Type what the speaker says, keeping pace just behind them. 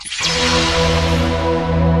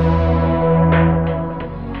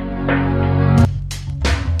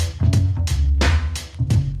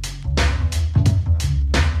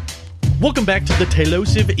Welcome back to the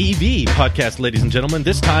Tailosive EV podcast, ladies and gentlemen.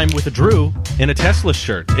 This time with a Drew in a Tesla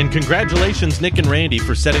shirt. And congratulations, Nick and Randy,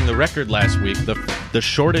 for setting the record last week. The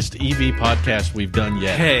shortest EV podcast we've done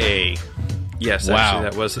yet. Hey. Yes, wow. Actually,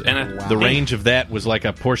 that was... And the range of that was like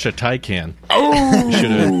a Porsche Taycan.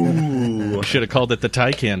 Oh! Should have called it the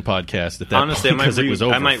Taycan podcast at that honestly, point, because it was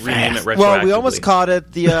over. I might rename it retroactively. Well, we almost called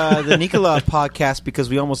it the Nikola podcast because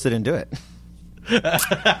we almost didn't do it.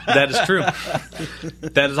 That is true.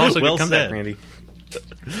 That is also a Well good comeback, said. Randy.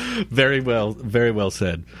 Very well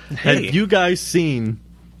said. Hey. Have you guys seen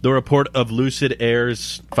the report of Lucid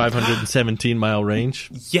Air's 517-mile range?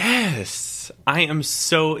 Yes! I am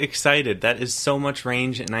so excited. That is so much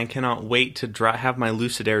range, and I cannot wait to have my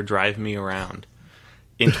Lucid Air drive me around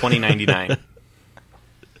in 2099.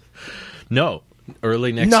 No.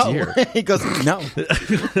 Early next year. He goes, no.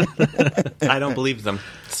 I don't believe them.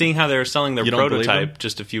 Seeing how they were selling their You don't believe prototype them?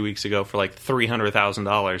 just a few weeks ago for like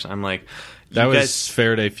 $300,000, I'm like, That was guys,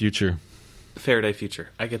 Faraday Future. Faraday Future.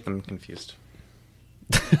 I get them confused.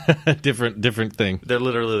 different thing. They're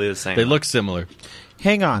literally the same. They look similar.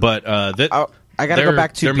 Hang on. But I got to go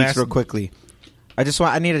back 2 beats real quickly.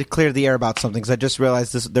 I needed to clear the air about something because I just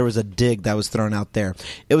realized there was a dig that was thrown out there.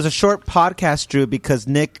 It was a short podcast, Drew, because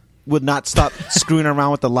Nick would not stop screwing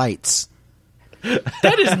around with the lights.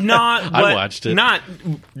 That is not what... I watched it. Not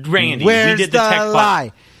Randy. Where's we did the tech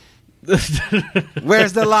lie?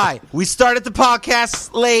 Where's the lie? We started the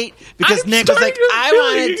podcast late because Nick was like, I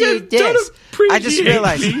want to do this. I just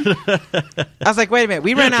realized. I was like, wait a minute.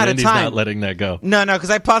 We ran out Randy's of time. not letting that go. No,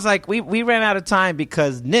 because I paused like, we ran out of time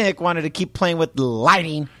because Nick wanted to keep playing with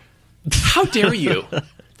lighting. How dare you?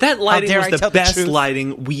 That lighting dare I was the tell the best truth?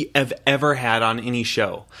 lighting we have ever had on any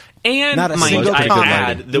show. And Not a mind single I comment.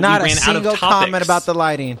 add that Not we a ran out single of topics. comment about the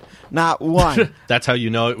lighting. Not one. That's how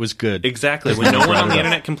you know it was good. Exactly. When no one on the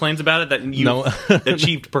internet complains about it, that you No.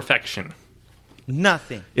 achieved perfection.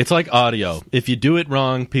 Nothing. It's like audio. If you do it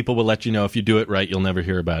wrong, people will let you know. If you do it right, you'll never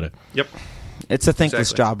hear about it. Yep. It's a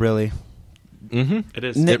thankless Exactly. job, really. It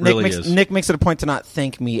is. It really is. Nick makes it a point to not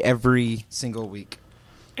thank me every single week.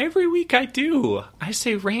 Every week I do. I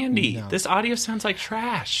say, Randy, No. this audio sounds like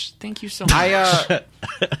trash. Thank you so much.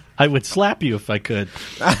 I would slap you if I could.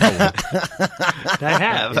 I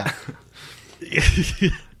have.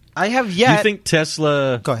 I have Do yet. you think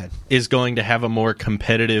Tesla Go ahead. is going to have a more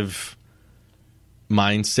competitive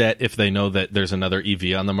mindset if they know that there's another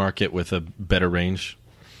EV on the market with a better range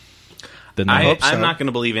than they hope? I'm not going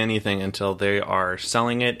to believe anything until they are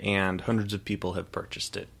selling it and hundreds of people have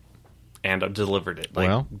purchased it and delivered it.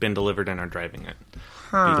 Well. Been delivered and are driving it.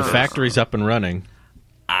 The factory's up and running.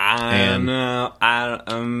 The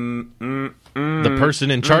The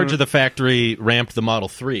person in charge of the factory ramped the Model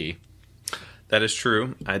 3, That is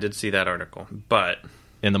true. I did see that article. But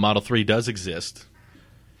and the Model 3 does exist.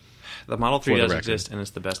 the Model 3 For the does record. exist and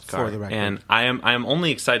it's the best car. For the record. And I am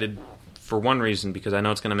only excited for one reason, because I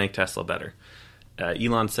know it's going to make Tesla better.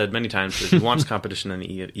 Elon said many times that he wants competition in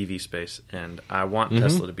the EV space, and I want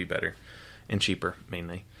Tesla to be better and cheaper,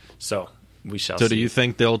 mainly. So we shall see. So do you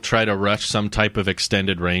think they'll try to rush some type of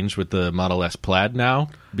extended range with the Model S Plaid now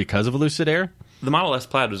because of Lucid Air? The Model S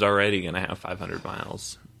Plaid was already going to have 500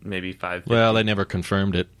 miles, maybe 550. Well, they never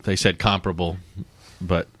confirmed it. They said comparable,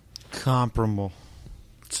 but Comparable.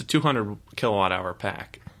 It's a 200 kilowatt hour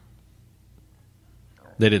pack.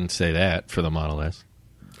 they didn't say that for the Model S.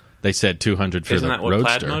 They said 200 for Isn't the that what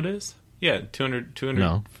Roadster. Plaid mode is? Yeah, 200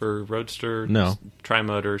 No. for Roadster, No.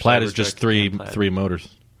 Tri-Motor. Plaid is Cybertruck, just and Plaid. three motors.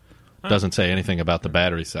 Doesn't say anything about the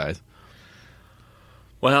battery size.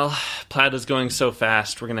 Well, Plaid is going so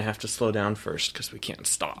fast, we're going to have to slow down first because we can't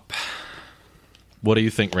stop. What do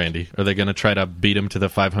you think, Randy? Are they going to try to beat him to the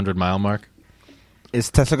 500-mile mark?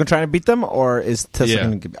 Is Tesla going to try to beat them, or is Tesla Yeah.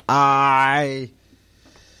 going to give...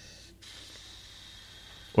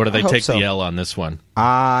 Or do they I hope take so. the L on this one?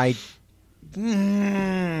 I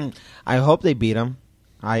hope they beat them.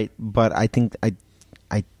 But I think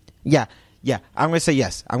yeah. I'm going to say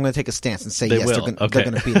yes. I'm going to take a stance and say They yes. will. They're Okay.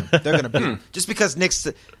 going to beat them. They're going to beat them. Just because Nick's,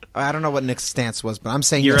 I don't know what Nick's stance was, but I'm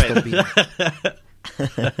saying You're yes, right. they'll beat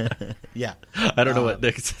them. Yeah. I don't know what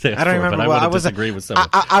Nick said, I don't remember. but I well, want to disagree with someone.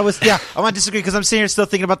 I want to disagree because I'm sitting here still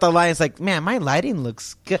thinking about the lighting. It's like, man, my lighting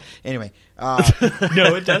looks good. Anyway, No,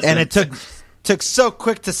 it doesn't. and it took so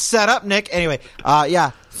quick to set up, Nick. Anyway,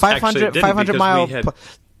 yeah, Actually, it didn't 500 because mile. we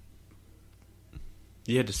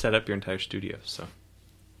you had to set up your entire studio, so...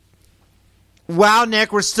 Wow,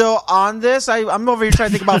 Nick, we're still on this. I'm over here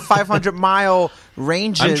trying to think about 500-mile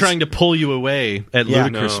ranges. I'm trying to pull you away at Yeah.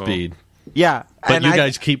 ludicrous No. speed. yeah, But and you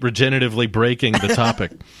guys keep regeneratively breaking the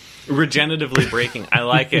topic. Regeneratively braking. I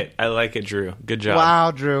like it. I like it, Drew. Good job.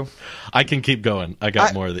 Wow, Drew. I can keep going. I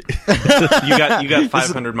got more of the. You got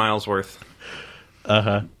 500 miles worth.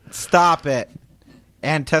 Stop it.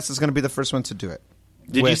 And Tessa's going to be the first one to do it.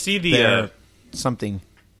 Did you see the something?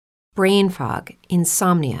 Brain fog,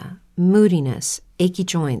 insomnia, moodiness, achy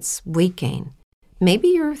joints, weight gain. Maybe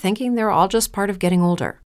you're thinking they're all just part of getting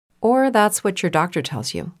older. Or that's what your doctor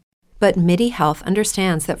tells you. But MIDI Health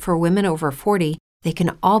understands that for women over 40, they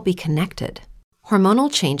can all be connected.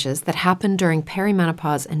 Hormonal changes that happen during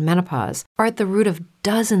perimenopause and menopause are at the root of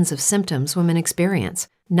dozens of symptoms women experience,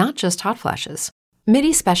 not just hot flashes.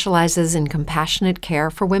 MIDI specializes in compassionate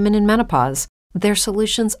care for women in menopause. Their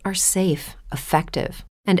solutions are safe, effective,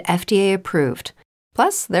 and FDA approved.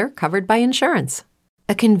 Plus, they're covered by insurance.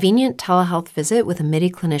 A convenient telehealth visit with a MIDI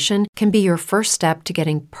clinician can be your first step to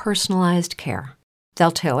getting personalized care.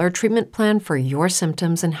 They'll tailor a treatment plan for your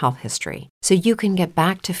symptoms and health history, so you can get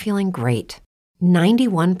back to feeling great.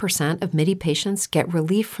 91% of MIDI patients get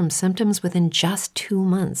relief from symptoms within just 2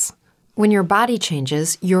 months. When your body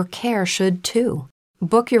changes, your care should too.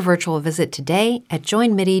 Book your virtual visit today at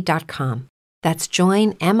joinmidi.com. That's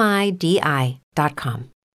joinmidi.com.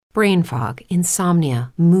 Brain fog,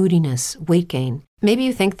 insomnia, moodiness, weight gain. Maybe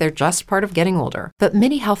you think they're just part of getting older, but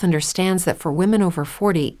MIDI Health understands that for women over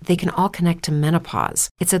 40, they can all connect to menopause.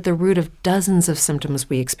 It's at the root of dozens of symptoms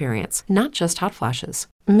we experience, not just hot flashes.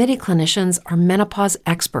 MIDI clinicians are menopause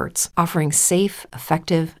experts, offering safe,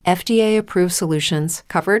 effective, FDA-approved solutions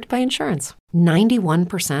covered by insurance.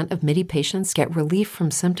 91% of MIDI patients get relief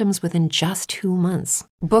from symptoms within just 2 months.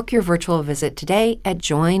 Book your virtual visit today at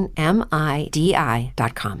joinmidi.com.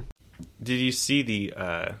 Did you see the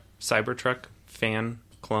Cybertruck fan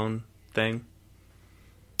clone thing?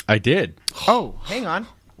 I did. Oh, hang on.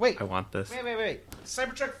 Wait. I want this. Wait.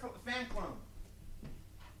 Cybertruck fan clone.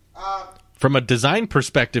 From a design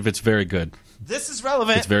perspective, it's very good. This is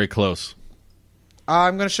relevant. It's very close.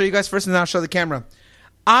 I'm going to show you guys first, and then I'll show the camera.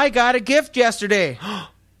 I got a gift yesterday.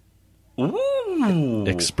 Ooh.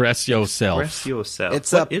 Express yourself. Express yourself.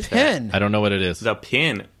 It's what a pin. I don't know what it is. The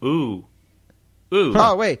pin. Ooh.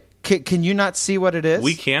 Oh, wait. Can you not see what it is?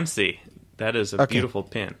 We can see. That is a beautiful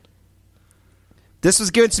pin. This was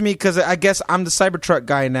given to me because I guess I'm the Cybertruck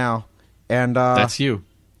guy now. And that's you.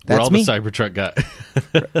 That's We're all me. the Cybertruck guy.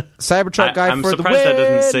 Cybertruck guy I'm for the win. I'm surprised that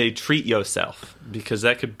doesn't say treat yourself, because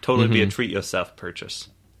that could totally be a treat yourself purchase.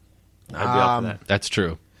 I'd be up for that. That's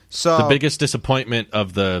true. So the biggest disappointment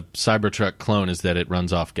of the Cybertruck clone is that it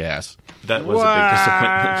runs off gas. That was a big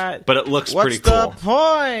disappointment. But it looks pretty cool. What's the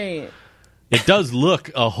point? It does look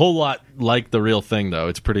a whole lot like the real thing, though.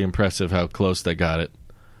 It's pretty impressive how close they got it.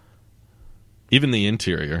 Even the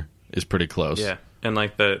interior is pretty close. Yeah, and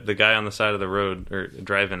like the guy on the side of the road or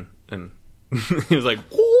driving, and he was like,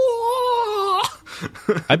 "Whoa!"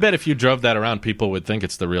 I bet if you drove that around, people would think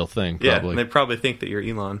it's the real thing. Probably. Yeah, and they probably think that you're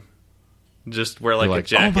Elon. Just wear like a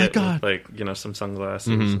jacket, oh my God, with some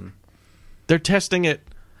sunglasses. And... They're testing it.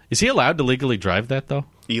 Is he allowed to legally drive that though?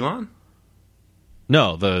 Elon?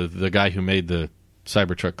 No, the guy who made the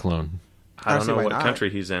Cybertruck clone. I don't know what country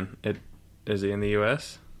he's in. Is he in the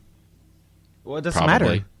U.S.? Well, it doesn't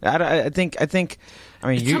matter. I think. I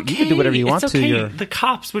mean, you can do whatever you want to. The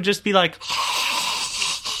cops would just be like.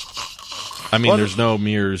 I mean, there's no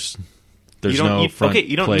mirrors. There's no front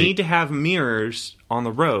you don't plate. need to have mirrors on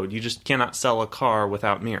the road. You just cannot sell a car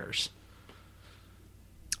without mirrors.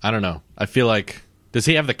 I don't know. I feel like, does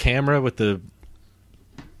he have the camera with the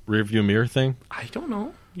rear view mirror thing? I don't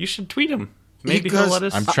know. You should tweet him. Maybe he'll let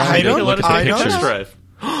us. I'm trying to look at the pictures. Test drive.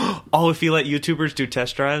 Oh, if you let YouTubers do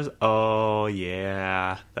test drives, oh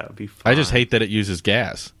yeah, that would be fun. I just hate that it uses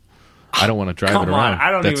gas. I don't want to drive it around.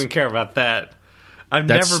 I don't even care about that.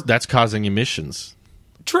 That's causing emissions.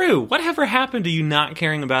 True. Whatever happened to you not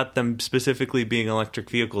caring about them specifically being electric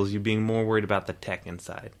vehicles? You being more worried about the tech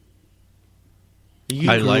inside.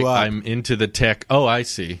 I'm into the tech. Oh, I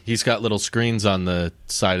see. He's got little screens on the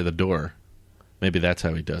side of the door. Maybe that's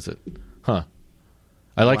how he does it. Huh.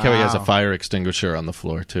 I like how he has a fire extinguisher on the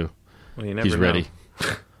floor too. Well, you never He's know. ready.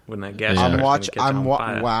 When that gas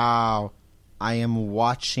Wow. I'm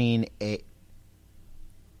watching an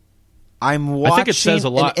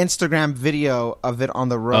Instagram video of it on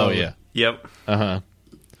the road. Oh yeah. Yep.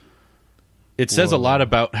 It says a lot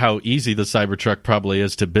about how easy the Cybertruck probably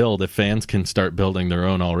is to build if fans can start building their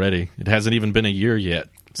own already. It hasn't even been a year yet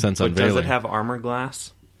since unveiling. Does it have armor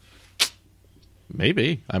glass?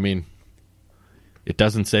 Maybe. I mean, it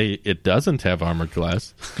doesn't say it doesn't have armored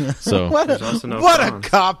glass. So what a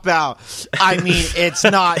cop out. I mean, it's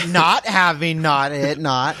not having not.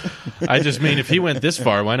 I just mean, if he went this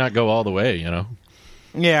far, why not go all the way, you know?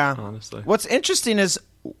 Yeah. Honestly. What's interesting is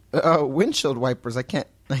windshield wipers. I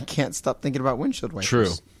can't stop thinking about windshield wipers.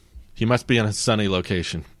 True. He must be in a sunny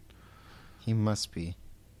location. He must be.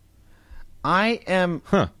 I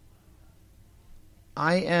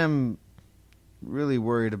am really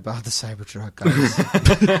worried about the Cybertruck, guys.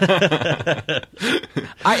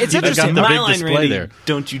 It's interesting. The my big line, display Randy. there.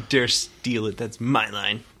 Don't you dare steal it. That's my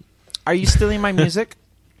line. Are you stealing my music?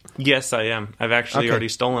 Yes, I am. I've actually Okay. already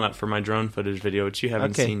stolen it for my drone footage video, which you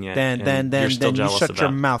haven't seen yet. Then you're still you jealous shut about.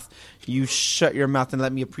 your mouth. You shut your mouth and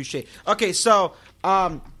let me appreciate. Okay, so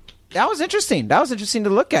that was interesting. That was interesting to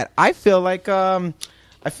look at. I feel like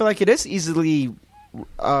it is easy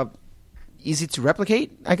to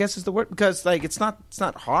replicate, I guess is the word, because like it's not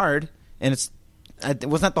hard, and it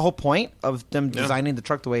was not the whole point of them designing the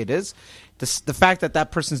truck the way it is. The fact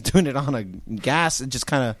that person's doing it on a gas, it just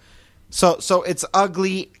kind of. So it's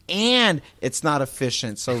ugly and it's not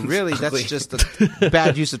efficient. So really, that's just a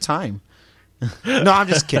bad use of time. No, I'm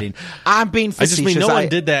just kidding. I'm being facetious. I just mean no one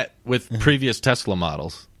did that with previous Tesla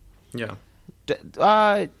models. Yeah.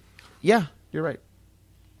 Yeah, you're right.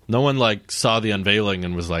 No one like saw the unveiling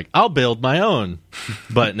and was like, "I'll build my own."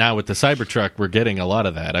 But now with the Cybertruck, we're getting a lot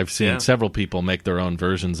of that. I've seen several people make their own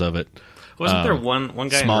versions of it. Wasn't there one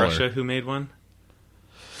guy smaller. in Russia who made one?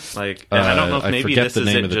 Like, and I don't know if I maybe forget this the is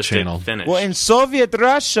name it of the just channel. it finished. Well, in Soviet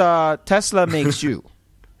Russia, Tesla makes you.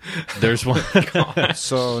 There's one.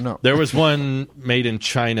 So no. There was one made in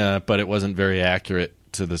China, but it wasn't very accurate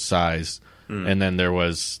to the size. And then there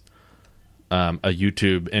was a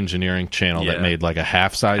YouTube engineering channel that made like a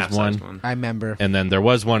half-sized one. I remember. And then there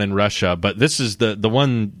was one in Russia, but this is the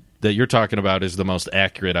one that you're talking about is the most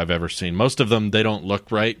accurate I've ever seen. Most of them, they don't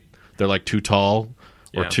look right. They're like too tall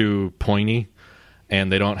or too pointy,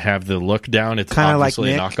 and they don't have the look down. It's kind of like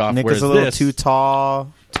obviously Nick. a knockoff. Nick is a little too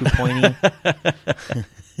tall, too pointy.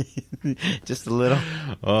 Just a little.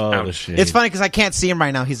 Oh, the shame. It's funny because I can't see him right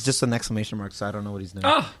now. He's just an exclamation mark, so I don't know what he's doing.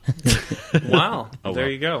 Oh, wow! There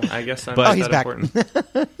you go. I guess I'm But- not he's that back.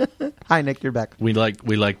 important. Hi, Nick. You're back. We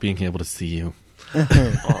like being able to see you.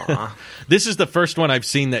 Aw. This is the first one I've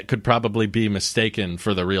seen that could probably be mistaken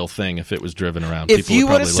for the real thing if it was driven around. If People you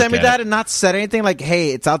would would have probably sent me look at that it. and not said anything like, "Hey,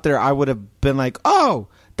 it's out there," I would have been like, "Oh,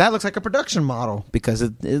 that looks like a production model," because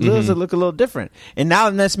it does look a little different. And now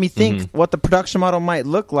it lets me think what the production model might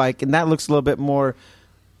look like, and that looks a little bit more.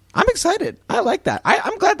 I'm excited. I like that.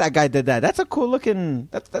 I'm glad that guy did that. That's a cool looking.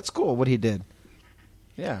 That's cool what he did.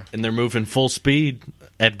 Yeah. And they're moving full speed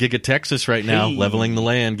at Giga Texas right now, Hey. leveling the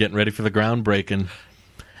land, getting ready for the groundbreaking.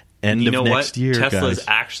 End You know of what? next year, Tesla's guys.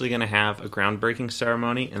 actually going to have a groundbreaking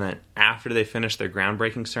ceremony, and then after they finish their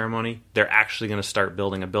groundbreaking ceremony, they're actually going to start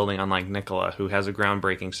building a building, unlike Nikola, who has a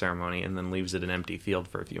groundbreaking ceremony and then leaves it an empty field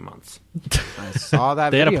for a few months. I saw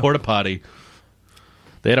that They video. had a porta potty.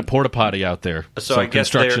 They had a porta potty out there. So I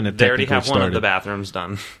guess construction had they already technically have one of the started. bathrooms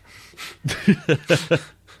done.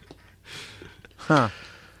 Huh.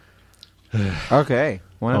 Okay.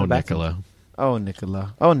 One Oh, of the back- Nikola. Oh,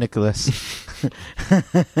 Nicola. Oh, Nicholas.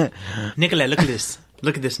 Nikola, look at this.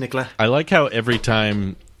 Look at this, Nikola. I like how every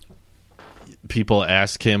time people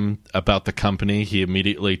ask him about the company, he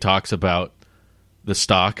immediately talks about the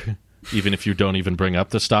stock. Even if you don't even bring up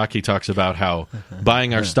the stock, he talks about how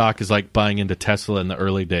buying our stock is like buying into Tesla in the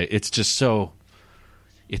early day. It's just so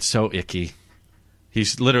icky.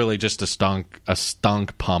 He's literally just a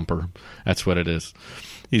stonk pomper. That's what it is.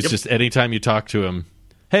 He's just, anytime you talk to him,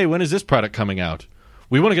 hey, when is this product coming out?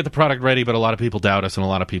 We want to get the product ready, but a lot of people doubt us and a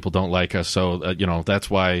lot of people don't like us. So, that's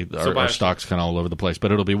why our stock's kind of all over the place.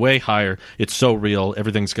 But it'll be way higher. It's so real.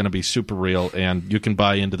 Everything's going to be super real. And you can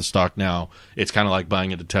buy into the stock now. It's kind of like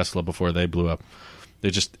buying into Tesla before they blew up. They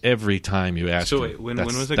just, every time you ask So him, wait, when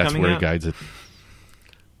that's, was it that's coming where out? he guides it.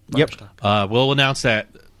 Yep. We'll announce that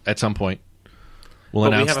at some point. We'll But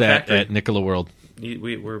we announce have a that factory. at Nikola World.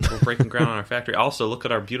 We're breaking ground on our factory. Also, look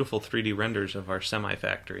at our beautiful 3D renders of our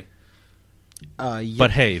semi-factory. Yeah.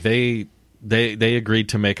 But hey, they agreed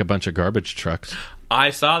to make a bunch of garbage trucks.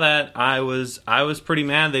 I saw that. I was pretty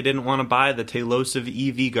mad they didn't want to buy the Tailosive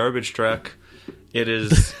EV garbage truck. It is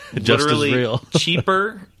Just as literally real.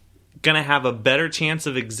 cheaper, gonna have a better chance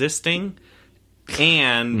of existing,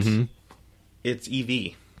 and it's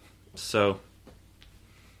EV. So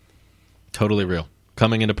Totally real.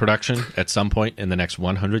 Coming into production at some point in the next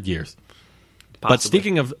 100 years. But possibly.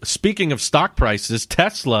 speaking of stock prices,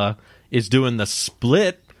 Tesla is doing the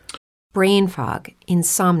split. Brain fog,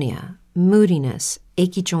 insomnia, moodiness,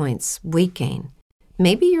 achy joints, weight gain.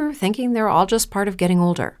 Maybe you're thinking they're all just part of getting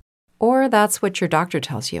older. Or that's what your doctor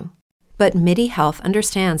tells you. But MIDI Health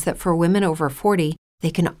understands that for women over 40, they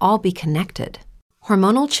can all be connected.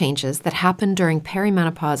 Hormonal changes that happen during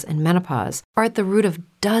perimenopause and menopause are at the root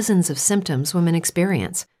of dozens of symptoms women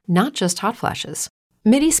experience, not just hot flashes.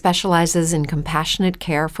 MIDI specializes in compassionate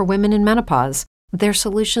care for women in menopause. Their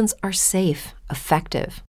solutions are safe,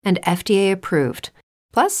 effective, and FDA approved.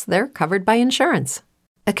 Plus, they're covered by insurance.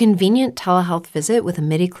 A convenient telehealth visit with a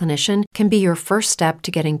MIDI clinician can be your first step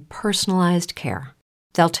to getting personalized care.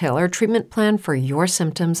 They'll tailor a treatment plan for your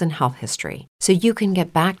symptoms and health history so you can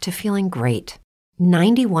get back to feeling great.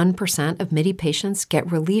 91% of MIDI patients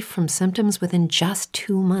get relief from symptoms within just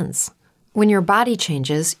 2 months. When your body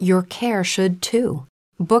changes, your care should too.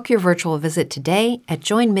 Book your virtual visit today at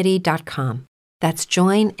joinmidi.com. That's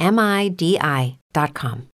joinmidi.com.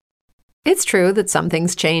 It's true that some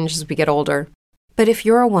things change as we get older. But if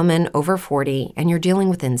you're a woman over 40 and you're dealing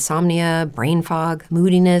with insomnia, brain fog,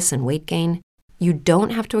 moodiness, and weight gain, you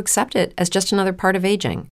don't have to accept it as just another part of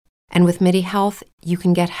aging. And with MIDI Health, you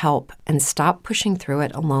can get help and stop pushing through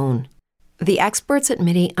it alone. The experts at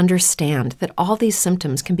MIDI understand that all these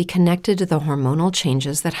symptoms can be connected to the hormonal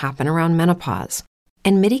changes that happen around menopause,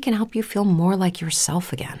 and MIDI can help you feel more like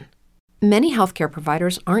yourself again. Many healthcare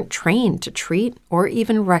providers aren't trained to treat or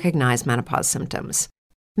even recognize menopause symptoms.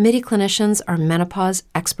 MIDI clinicians are menopause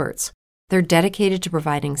experts. They're dedicated to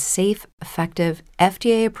providing safe, effective,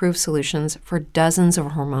 FDA-approved solutions for dozens of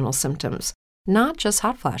hormonal symptoms, not just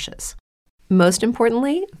hot flashes. Most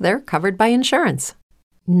importantly, they're covered by insurance.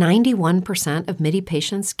 91% of MIDI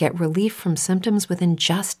patients get relief from symptoms within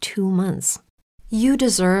just 2 months. You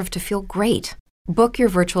deserve to feel great. Book your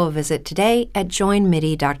virtual visit today at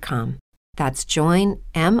joinmidi.com. That's joinmidi.com.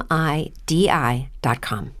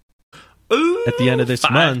 Ooh, at the end of this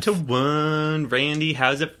month. 5-1. Randy,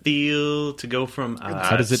 how does it feel to go from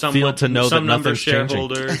how does it feel to know that nothing's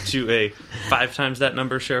shareholder changing? to a 5 times that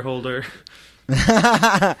number shareholder?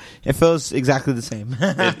 It feels exactly the same.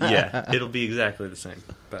 It'll be exactly the same.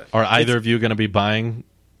 But are either of you going to be buying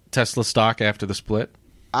Tesla stock after the split?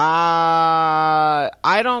 I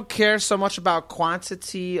don't care so much about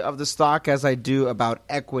quantity of the stock as I do about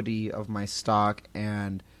equity of my stock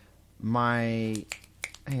and my.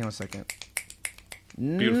 Hang on a second.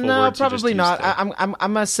 Beautiful no, words probably not. there. I'm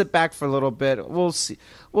gonna sit back for a little bit. We'll see.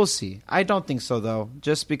 I don't think so though.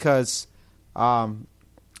 Just because, I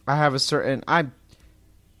have a certain I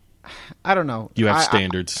don't know. You have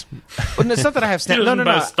standards. It's not that I have standards.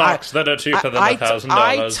 No. Stocks that are cheaper than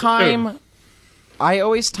 $1,000. I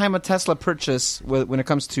always time a Tesla purchase when it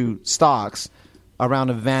comes to stocks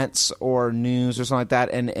around events or news or something like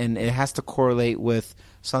that, and it has to correlate with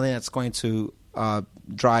something that's going to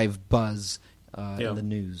drive buzz in the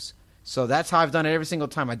news. So that's how I've done it every single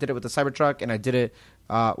time. I did it with the Cybertruck, and I did it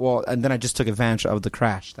and then I just took advantage of the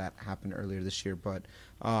crash that happened earlier this year. But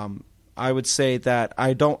I would say that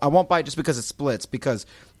I won't buy it just because it splits, because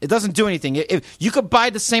it doesn't do anything. If you could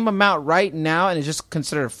buy the same amount right now and it's just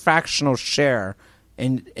considered a fractional share.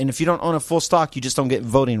 And if you don't own a full stock, you just don't get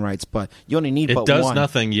voting rights. But you only need one. It does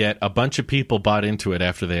nothing yet. A bunch of people bought into it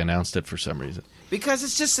after they announced it for some reason. Because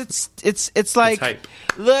it's like,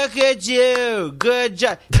 look at you, good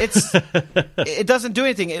job. It doesn't do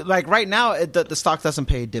anything. Like right now, the stock doesn't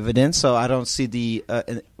pay a dividend, so I don't see the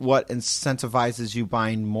what incentivizes you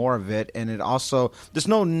buying more of it. And it also, there's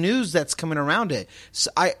no news that's coming around it. So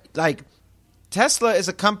Tesla is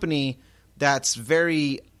a company that's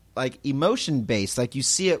very emotion based. Like you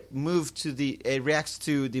see it move it reacts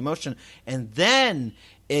to the emotion, and then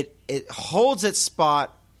it holds its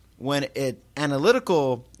spot when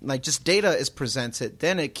analytical, just data is presented.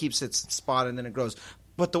 Then it keeps its spot and then it grows.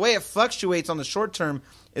 But the way it fluctuates on the short term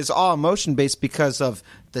is all emotion based because of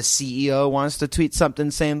the CEO wants to tweet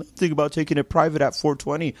something saying, think about taking it private at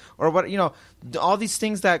 420 or what, all these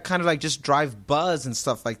things that kind of just drive buzz and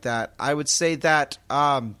stuff like that. I would say that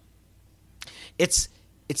it's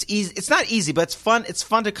easy. It's not easy, but it's fun. It's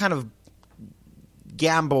fun to kind of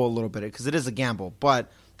gamble a little bit because it is a gamble.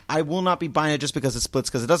 But I will not be buying it just because it splits,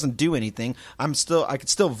 because it doesn't do anything. I could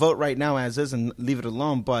still vote right now as is and leave it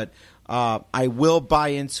alone. But I will buy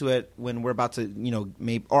into it when we're about to,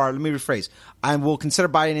 maybe. Or let me rephrase. I will consider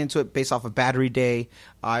buying into it based off of Battery Day.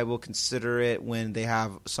 I will consider it when they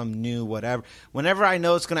have some new whatever. Whenever I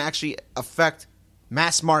know it's going to actually affect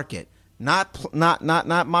mass market, not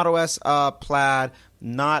Model S Plaid.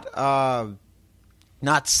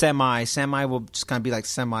 Not semi. Semi will just kind of be like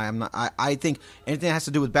semi. I think anything that has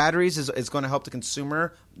to do with batteries is going to help the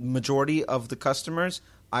consumer majority of the customers.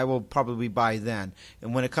 I will probably buy then.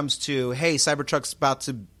 And when it comes to, hey, Cybertruck's about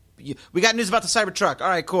to, we got news about the Cybertruck. All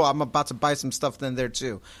right, cool. I'm about to buy some stuff then there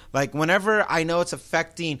too. Whenever I know it's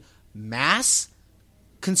affecting mass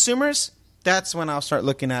consumers, that's when I'll start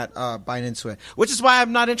looking at buying into it. Which is why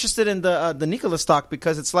I'm not interested in the Nikola stock,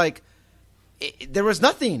 because it's like there was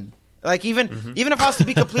nothing. Like even if I was to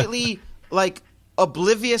be completely like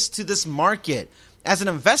oblivious to this market as an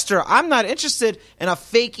investor, I'm not interested in a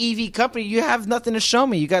fake EV company. You have nothing to show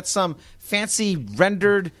me. You got some fancy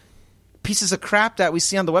rendered pieces of crap that we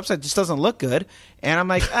see on the website, just doesn't look good, and I'm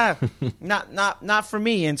like, not for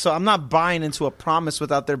me. And so I'm not buying into a promise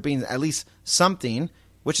without there being at least something,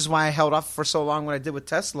 which is why I held off for so long when I did with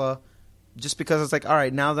Tesla, just because it's like, all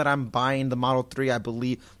right, now that I'm buying the Model 3, I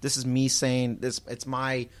believe this is me saying this. It's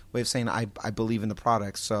my way of saying I believe in the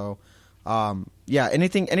product. So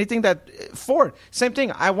anything that Ford, same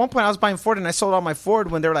thing. At one point I was buying Ford and I sold all my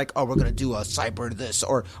Ford when they were like, oh, we're going to do a Cyber this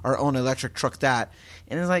or our own electric truck that.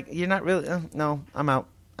 And it's like, you're not really, no, I'm out.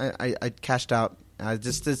 I cashed out. I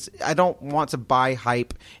don't want to buy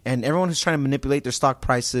hype, and everyone who's trying to manipulate their stock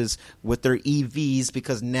prices with their EVs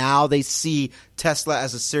because now they see Tesla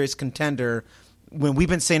as a serious contender when we've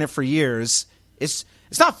been saying it for years. It's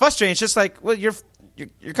not frustrating. It's just like, well, you're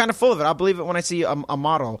kind of full of it. I'll believe it when I see a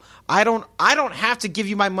model. I don't have to give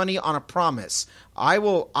you my money on a promise. I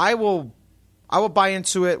will buy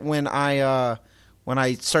into it when I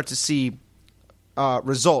start to see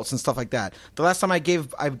results and stuff like that. The last time I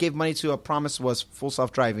gave money to a promise was Full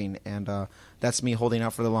Self-Driving, and that's me holding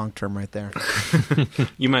out for the long term right there.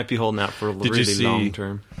 You might be holding out for a really long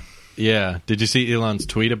term. Yeah. Did you see Elon's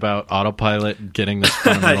tweet about Autopilot getting this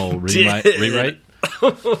fundamental rewrite?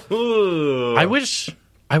 I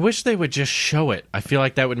wish they would just show it. I feel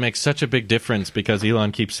like that would make such a big difference, because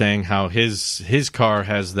Elon keeps saying how his car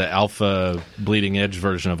has the alpha bleeding edge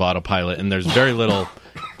version of Autopilot, and there's very little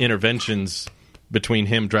interventions between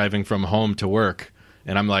him driving from home to work.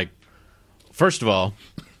 And I'm like, first of all,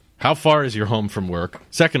 how far is your home from work?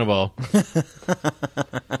 Second of all,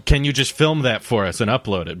 can you just film that for us and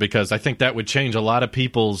upload it? Because I think that would change a lot of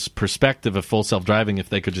people's perspective of full self-driving if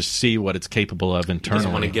they could just see what it's capable of internally. He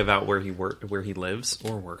doesn't want to give out where he lives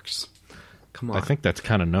or works. Come on. I think that's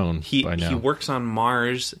kind of known by now. He works on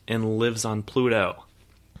Mars and lives on Pluto.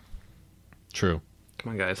 True.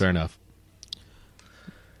 Come on, guys. Fair enough.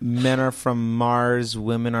 Men are from Mars,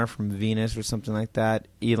 women are from Venus, or something like that.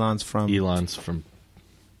 Elon's from Uranus.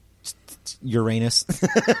 Uranus.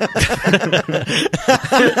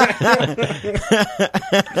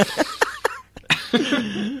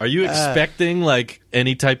 Are you expecting like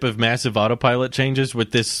any type of massive autopilot changes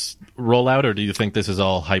with this rollout, or do you think this is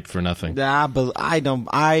all hype for nothing?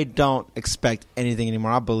 I don't expect anything anymore.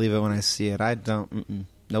 I'll believe it when I see it. I don't.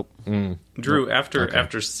 Nope. Drew,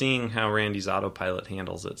 after seeing how Randy's autopilot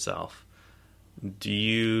handles itself, do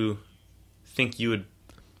you think you would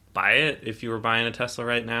buy it if you were buying a Tesla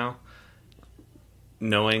right now,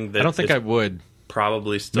 knowing that I don't think I would.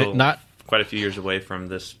 Probably still not quite a few years away from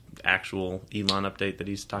this actual Elon update that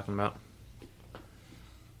he's talking about?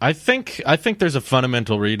 I think there's a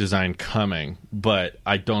fundamental redesign coming, but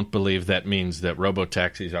I don't believe that means that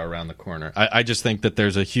robo-taxis are around the corner. I just think that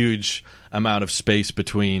there's a huge amount of space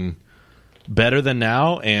between better than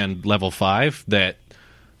now and level 5 that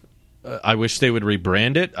I wish they would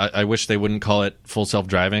rebrand it. I wish they wouldn't call it full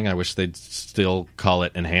self-driving. I wish they'd still call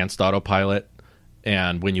it enhanced autopilot.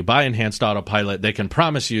 And when you buy enhanced autopilot, they can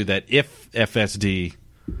promise you that if FSD,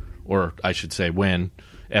 or I should say when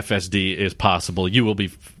FSD is possible, you will be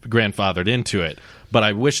grandfathered into it. But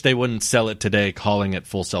I wish they wouldn't sell it today calling it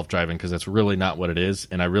full self-driving, because that's really not what it is,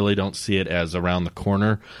 and I really don't see it as around the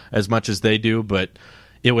corner as much as they do. But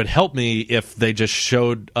it would help me if they just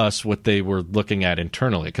showed us what they were looking at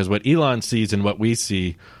internally, because what Elon sees and what we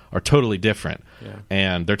see are totally different. Yeah.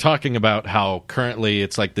 And they're talking about how currently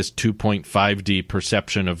it's like this 2.5D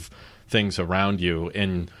perception of things around you,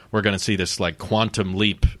 and we're going to see this like quantum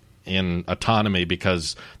leap in autonomy,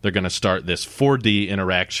 because they're going to start this 4D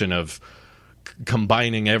interaction of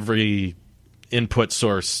combining every input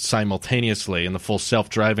source simultaneously, and the full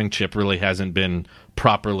self-driving chip really hasn't been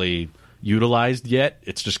properly utilized yet.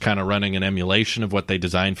 It's just kind of running an emulation of what they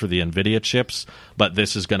designed for the NVIDIA chips, but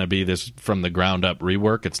this is going to be this from the ground up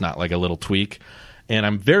rework. It's not like a little tweak, and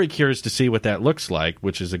I'm very curious to see what that looks like,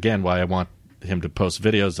 which is again why I want him to post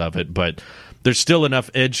videos of it. But there's still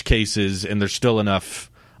enough edge cases, and there's still enough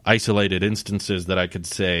isolated instances that I could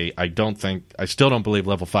say I still don't believe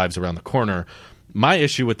level 5's around the corner. My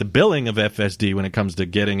issue with the billing of FSD when it comes to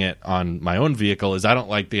getting it on my own vehicle is I don't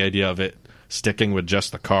like the idea of it sticking with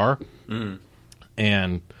just the car.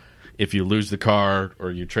 And if you lose the car or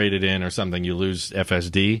you trade it in or something, you lose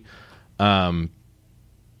FSD. And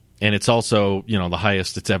it's also, the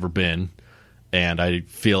highest it's ever been. And I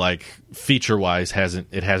feel like feature-wise,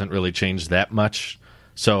 it hasn't really changed that much.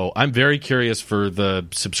 So I'm very curious for the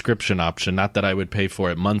subscription option. Not that I would pay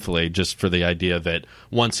for it monthly, just for the idea that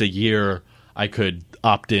once a year I could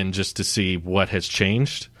opt in just to see what has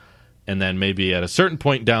changed. And then maybe at a certain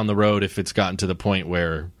point down the road, if it's gotten to the point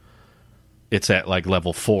where it's at like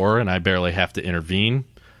level 4 and I barely have to intervene,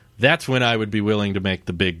 that's when I would be willing to make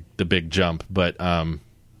the big jump. But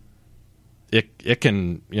it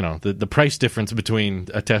can, the price difference between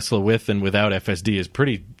a Tesla with and without FSD is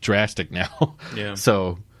pretty drastic now. Yeah.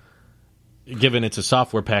 So given it's a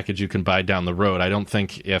software package you can buy down the road, I don't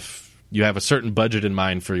think if you have a certain budget in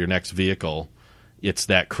mind for your next vehicle, it's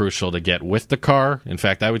that crucial to get with the car. In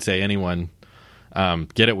fact, I would say anyone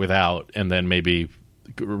get it without, and then maybe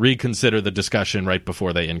reconsider the discussion right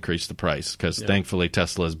before they increase the price, because thankfully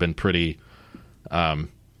Tesla has been pretty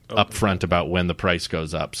upfront about when the price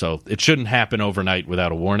goes up. So it shouldn't happen overnight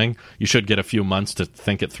without a warning. You should get a few months to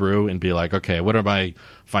think it through and be like, okay, what are my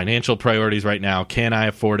financial priorities right now? Can I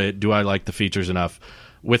afford it? Do I like the features enough?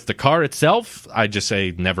 With the car itself, I just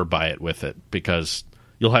say never buy it with it, because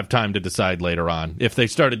you'll have time to decide later on. If they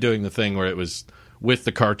started doing the thing where it was with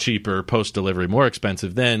the car cheaper, post-delivery more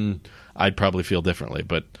expensive, then I'd probably feel differently.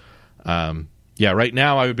 But, right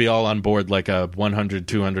now I would be all on board like a $100,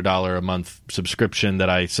 $200 a month subscription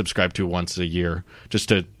that I subscribe to once a year, just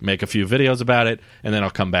to make a few videos about it, and then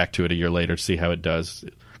I'll come back to it a year later to see how it does.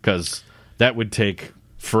 Because that would take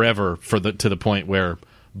forever to the point where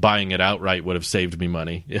buying it outright would have saved me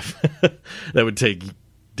money. If that would take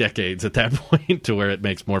decades at that point to where it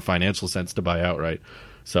makes more financial sense to buy outright.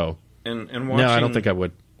 So and watching, no, I don't think I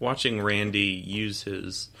would. Watching Randy use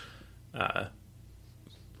his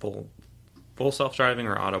full self-driving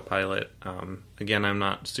or autopilot, again, I'm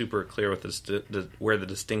not super clear with where the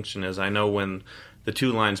distinction is. I know when the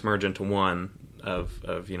two lines merge into one of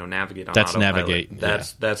navigate on that's autopilot, navigate.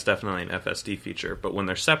 That's definitely an FSD feature. But when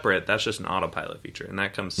they're separate, that's just an autopilot feature, and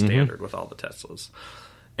that comes standard with all the Teslas.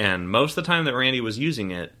 And most of the time that Randy was using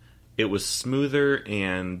it, it was smoother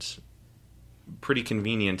and pretty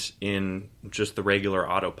convenient in just the regular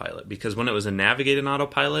autopilot. Because when it was a navigated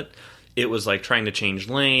autopilot, it was like trying to change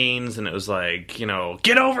lanes, and it was like,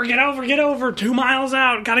 get over, 2 miles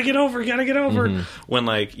out, gotta get over. When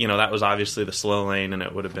that was obviously the slow lane, and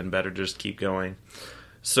it would have been better to just keep going.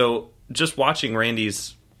 So just watching Randy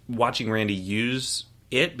use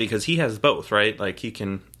it, because he has both, right? Like he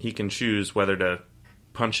can choose whether to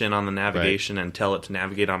punch in on the navigation and tell it to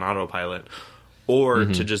navigate on autopilot, or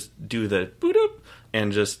to just do the boot up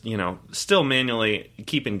and just, still manually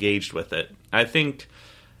keep engaged with it. I think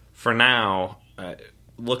for now,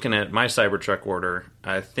 looking at my Cybertruck order,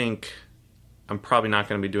 I think I'm probably not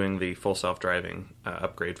going to be doing the full self-driving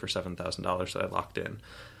upgrade for $7,000 that I locked in.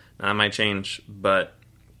 Now, that might change, but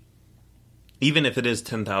even if it is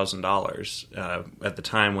 $10,000 at the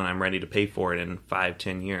time when I'm ready to pay for it in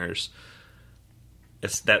 5-10 years,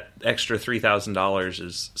 it's that extra $3,000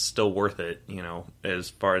 is still worth it, as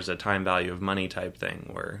far as a time value of money type thing,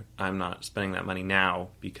 where I'm not spending that money now,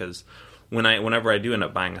 because whenever I do end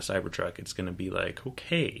up buying a Cybertruck, it's going to be like,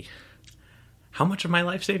 okay, how much of my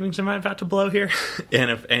life savings am I about to blow here? And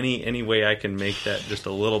if any way I can make that just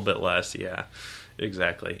a little bit less, yeah,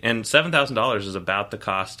 exactly. And $7,000 is about the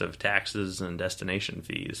cost of taxes and destination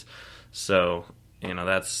fees. So,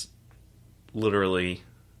 that's literally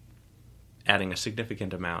adding a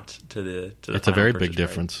significant amount to the it's a very big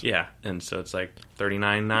difference. Yeah, and so it's like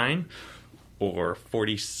 $39,900 or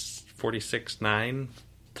 $46,900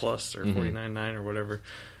 plus, or $49,900 or whatever.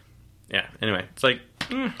 Yeah, anyway, it's like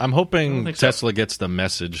I'm hoping Tesla gets the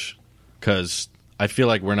message, because I feel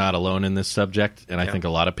like we're not alone in this subject, and I think a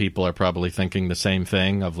lot of people are probably thinking the same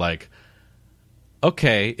thing of like,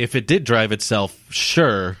 okay, if it did drive itself,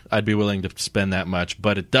 sure, I'd be willing to spend that much,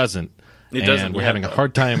 but it doesn't. It doesn't. We're having a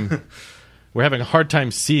hard time. We're having a hard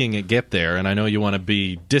time seeing it get there, and I know you want to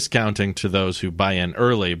be discounting to those who buy in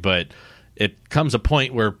early, but it comes a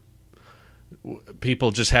point where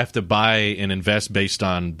people just have to buy and invest based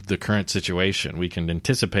on the current situation. We can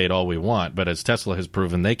anticipate all we want, but as Tesla has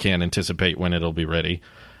proven, they can't anticipate when it'll be ready.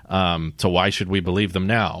 So why should we believe them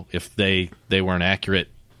now if they weren't accurate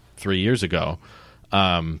 3 years ago?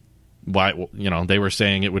 Why, they were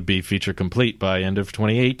saying it would be feature complete by end of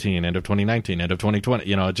 2018, end of 2019, end of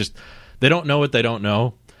 2020. They don't know what they don't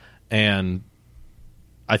know, and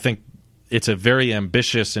I think it's a very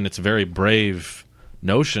ambitious and it's a very brave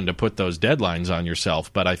notion to put those deadlines on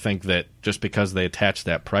yourself. But I think that just because they attach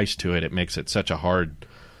that price to it, it makes it such a hard.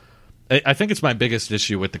 I think it's my biggest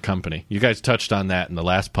issue with the company. You guys touched on that in the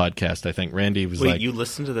last podcast. I think Randy was like, you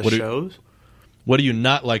listened to the shows? What do you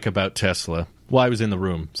not like about Tesla? Well, I was in the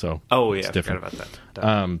room, so I different. forgot about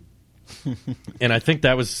that. And I think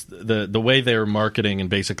that was the way they were marketing and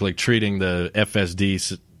basically treating the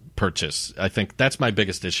FSD purchase. I think that's my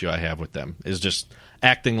biggest issue I have with them, is just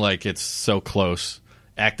acting like it's so close,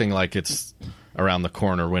 acting like it's around the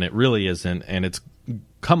corner when it really isn't. And it's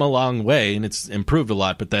come a long way and it's improved a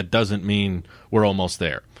lot, but that doesn't mean we're almost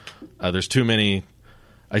there. There's too many.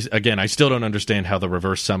 I still don't understand how the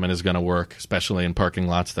reverse summon is going to work, especially in parking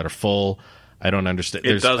lots that are full. I don't understand.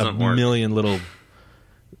 There's a million little.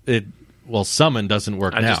 Summon doesn't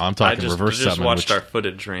work now. I'm talking reverse summon. I just watched our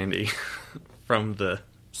footage, Randy, from the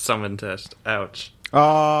summon test. Ouch.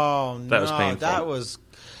 Oh, no. That was painful.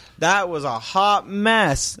 That was a hot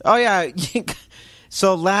mess. Oh, yeah.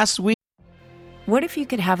 So last week. What if you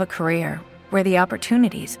could have a career where the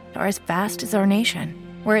opportunities are as vast as our nation,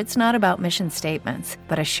 where it's not about mission statements,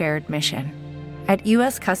 but a shared mission? At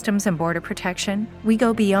U.S. Customs and Border Protection, we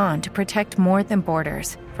go beyond to protect more than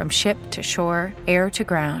borders. From ship to shore, air to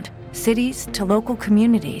ground, cities to local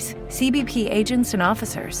communities, CBP agents and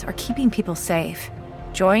officers are keeping people safe.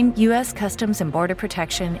 Join U.S. Customs and Border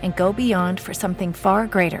Protection and go beyond for something far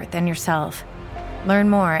greater than yourself. Learn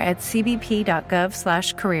more at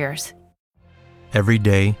cbp.gov/careers. Every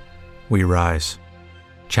day, we rise,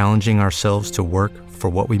 challenging ourselves to work for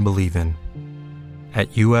what we believe in.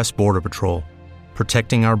 At U.S. Border Patrol,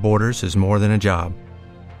 protecting our borders is more than a job.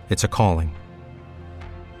 It's a calling.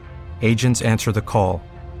 Agents answer the call,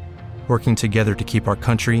 working together to keep our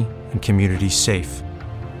country and communities safe.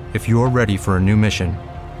 If you're ready for a new mission,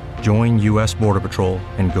 join U.S. Border Patrol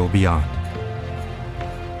and go beyond.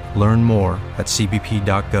 Learn more at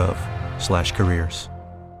cbp.gov/careers.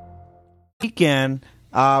 Weekend,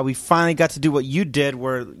 we finally got to do what you did,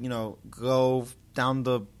 where go down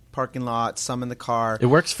the parking lot, summon the car. It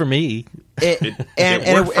works for me.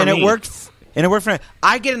 It worked for me.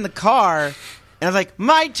 I get in the car, and I was like,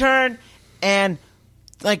 my turn, and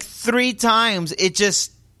like 3 times, it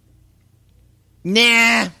just,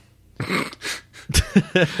 nah. And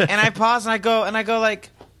I pause, and I go like,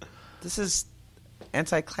 this is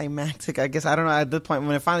anticlimactic, I guess. I don't know. At this point,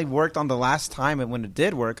 when it finally worked on the last time, and when it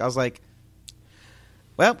did work, I was like,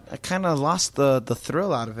 well, I kind of lost the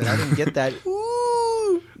thrill out of it. I didn't get that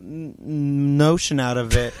notion out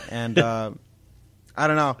of it, and I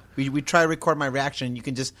don't know. We try to record my reaction. You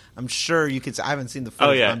can just, I'm sure you can. I haven't seen the footage.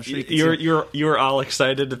 Oh yeah, I'm sure you were all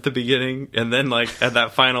excited at the beginning, and then like at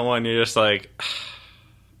that final one, you're just like,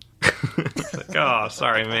 oh,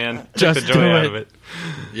 sorry, man. Took the joy out of it.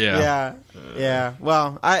 Yeah.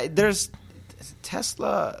 Well, there's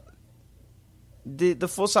Tesla. The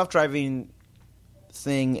full self-driving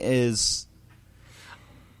thing is.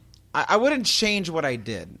 I wouldn't change what I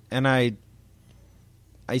did, and I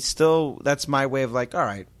still, that's my way of like, all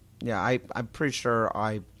right, yeah, I'm pretty sure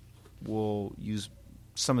I will use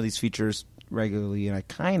some of these features regularly, and I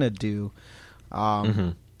kind of do.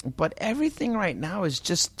 But everything right now is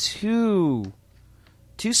just too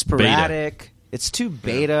sporadic. Beta. It's too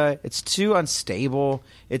beta. It's too unstable.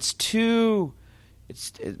 It's too,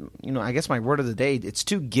 I guess my word of the day, it's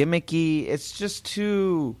too gimmicky. It's just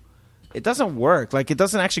too, it doesn't work. Like, it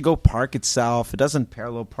doesn't actually go park itself. It doesn't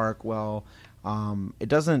parallel park well. It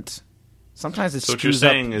doesn't. Sometimes it. So what you're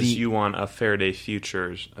saying is you want a Faraday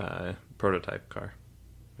Futures prototype car.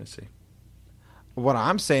 I see. What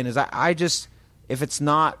I'm saying is I just, if it's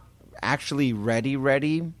not actually ready,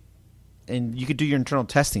 and you could do your internal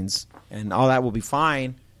testings and all that will be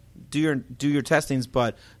fine. Do your testings,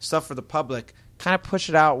 but stuff for the public, kind of push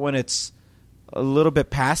it out when it's a little bit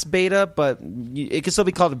past beta, but it can still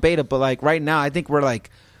be called a beta. But like right now, I think we're like,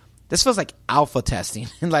 this feels like alpha testing.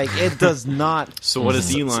 Like, it does not. So what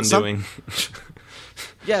is Elon doing?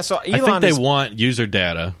 Yeah, so Elon. I think they want user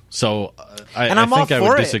data. So I think I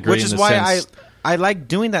would disagree. Which is why I like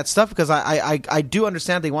doing that stuff, because I do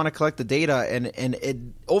understand they want to collect the data, and it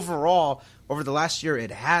overall over the last year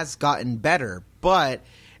it has gotten better. But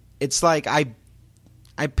it's like I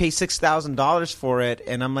pay $6,000 for it,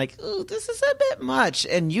 and I'm like, ooh, this is a bit much.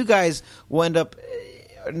 And you guys will end up,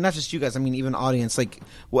 not just you guys, I mean even audience, like,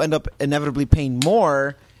 will end up inevitably paying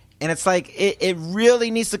more. And it's like it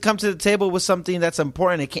really needs to come to the table with something that's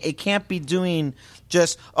important. It can't be doing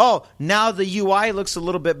just, oh, now the UI looks a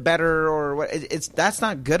little bit better, or what. That's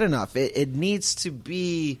not good enough. It needs to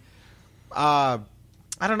be, I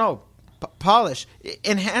don't know, polish.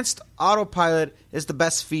 Enhanced autopilot is the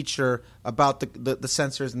best feature about the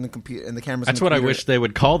sensors and the computer and the cameras. That's what I wish they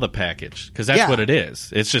would call the package, because that's what it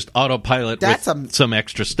is. It's just autopilot with some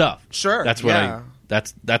extra stuff. Sure, that's what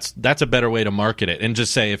That's a better way to market it, and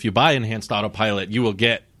just say if you buy enhanced autopilot, you will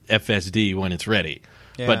get FSD when it's ready.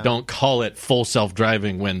 but don't call it full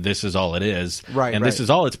self-driving when this is all it is. Right, and this is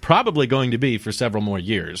all it's probably going to be for several more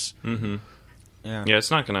years. Mm-hmm. Yeah,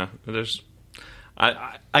 it's not going to...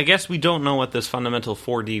 I guess we don't know what this fundamental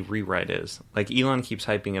 4D rewrite is. Like, Elon keeps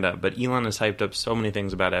hyping it up, but Elon has hyped up so many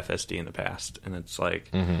things about FSD in the past, and it's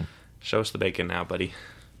like, show us the bacon now, buddy.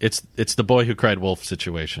 It's the boy who cried wolf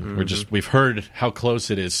situation. We've heard how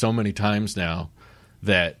close it is so many times now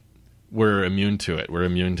that we're immune to it. We're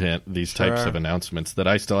immune to these types of announcements that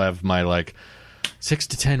I still have my 6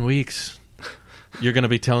 to 10 weeks. You're going to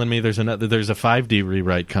be telling me there's a 5D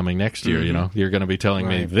rewrite coming next year. You know, you're going to be telling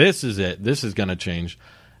me this is it. This is going to change.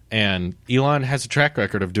 And Elon has a track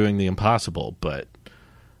record of doing the impossible, but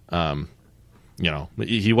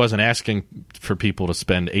he wasn't asking for people to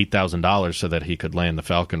spend $8,000 so that he could land the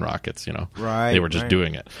Falcon rockets. You know, they were just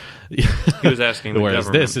doing it. He was asking the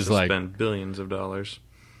government to spend billions of dollars.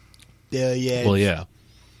 Yeah. Well, yeah.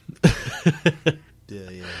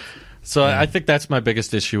 So I think that's my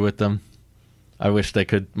biggest issue with them. I wish they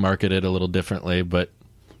could market it a little differently, but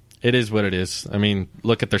it is what it is. I mean,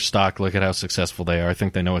 look at their stock. Look at how successful they are. I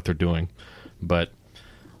think they know what they're doing. But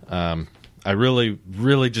I really,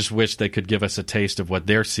 really just wish they could give us a taste of what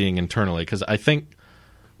they're seeing internally, because I think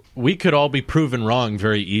we could all be proven wrong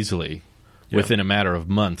very easily within a matter of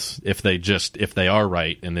months if they are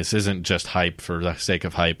right, and this isn't just hype for the sake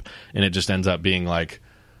of hype, and it just ends up being like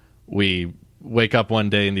we wake up one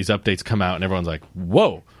day and these updates come out and everyone's like,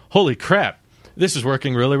 whoa, holy crap. This is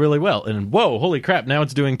working really, really well. And whoa, holy crap, now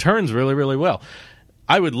it's doing turns really, really well.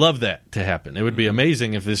 I would love that to happen. It would be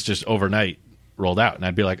amazing if this just overnight rolled out. And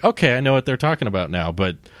I'd be like, okay, I know what they're talking about now.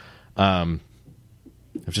 But I've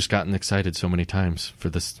just gotten excited so many times for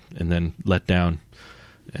this and then let down.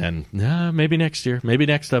 And maybe next year, maybe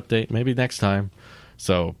next update, maybe next time.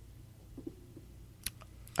 So,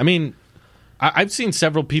 I mean, I've seen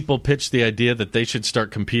several people pitch the idea that they should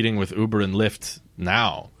start competing with Uber and Lyft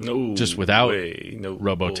now, just without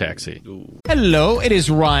Robotaxi. No. Hello, it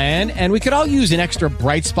is Ryan, and we could all use an extra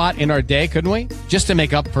bright spot in our day, couldn't we? Just to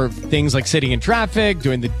make up for things like sitting in traffic,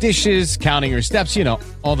 doing the dishes, counting your steps,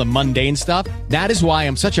 all the mundane stuff. That is why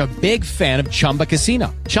I'm such a big fan of Chumba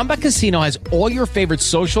Casino. Chumba Casino has all your favorite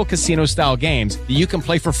social casino-style games that you can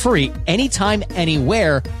play for free anytime,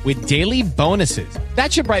 anywhere with daily bonuses.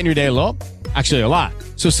 That should brighten your day a little. Actually, a lot.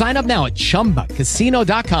 So sign up now at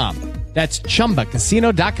ChumbaCasino.com. That's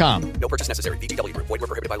ChumbaCasino.com. No purchase necessary. VGW Group. Void where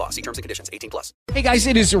prohibited by law. See terms and conditions. 18+. Hey, guys,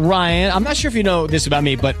 it is Ryan. I'm not sure if you know this about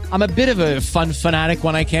me, but I'm a bit of a fun fanatic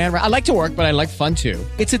when I can. I like to work, but I like fun, too.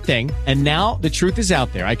 It's a thing. And now the truth is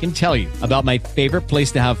out there. I can tell you about my favorite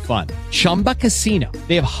place to have fun. Chumba Casino.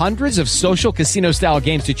 They have hundreds of social casino-style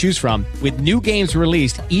games to choose from with new games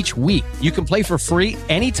released each week. You can play for free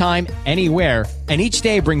anytime, anywhere, and each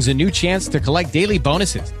day brings a new chance to collect daily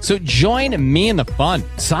bonuses. So join me in the fun.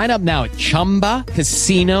 Sign up now at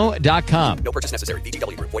ChumbaCasino.com. No purchase necessary.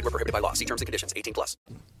 VGW Group. Void where prohibited by law. See terms and conditions. 18+.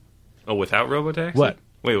 Oh, without Robotaxi? What?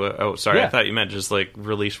 Wait, what? Oh, sorry. Yeah. I thought you meant just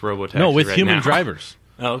release Robotaxi. No, with right human now. drivers.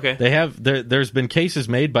 Oh, okay. They have. There's been cases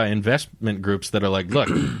made by investment groups that are like, look,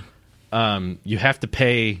 you have to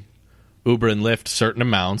pay Uber and Lyft certain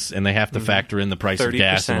amounts, and they have to factor in the price 30%. Of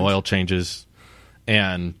gas and oil changes,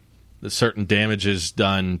 and the certain damages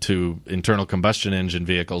done to internal combustion engine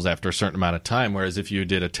vehicles after a certain amount of time. Whereas if you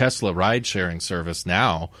did a Tesla ride-sharing service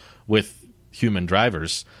now with human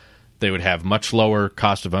drivers, they would have much lower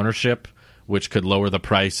cost of ownership, which could lower the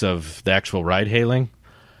price of the actual ride-hailing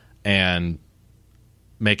and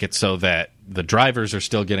make it so that the drivers are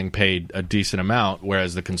still getting paid a decent amount,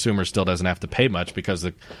 whereas the consumer still doesn't have to pay much because,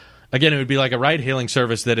 again, it would be like a ride-hailing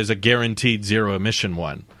service that is a guaranteed zero-emission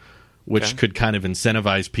one, which could kind of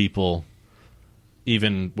incentivize people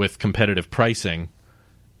even with competitive pricing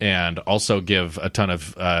and also give a ton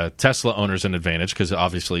of Tesla owners an advantage because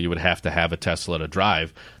obviously you would have to have a Tesla to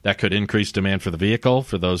drive. That could increase demand for the vehicle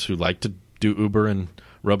for those who like to do Uber and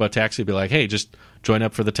Robotaxi. Be like, hey, just join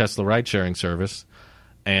up for the Tesla ride-sharing service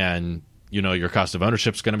and your cost of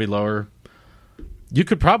ownership is going to be lower. You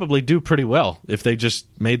could probably do pretty well if they just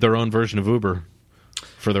made their own version of Uber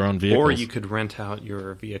for their own vehicles. Or you could rent out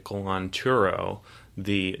your vehicle on Turo,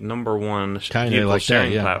 the number one Kinda vehicle like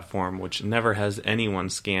sharing that, platform, which never has anyone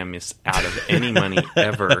scam us out of any money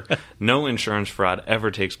ever. No insurance fraud ever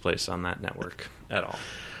takes place on that network at all.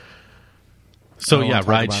 So, yeah,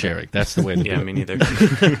 ride sharing. That's the way to do it. Yeah, me neither.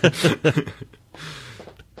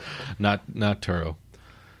 Not Turo.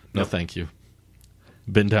 No, thank you.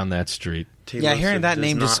 Been down that street. Yeah, hearing that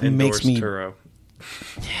name just makes me... Turo.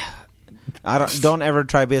 Yeah. Don't ever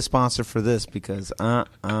try to be a sponsor for this because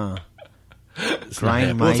We'll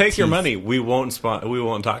take your money. We won't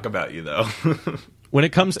talk about you though. When it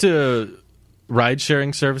comes to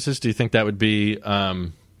ride-sharing services, do you think that would be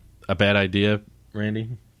a bad idea,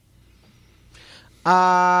 Randy?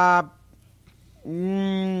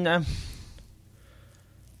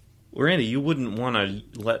 Randy, you wouldn't want to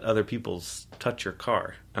let other people touch your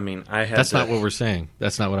car. I mean, That's not what we're saying.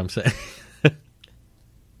 That's not what I'm saying.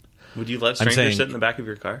 Would you let strangers sit in the back of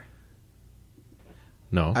your car?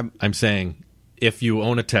 No. I'm saying if you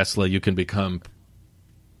own a Tesla, you can become...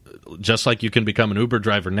 Just like you can become an Uber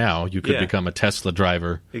driver now, you could become a Tesla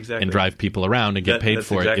driver and drive people around and get paid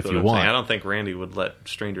for it if you want. Saying. I don't think Randy would let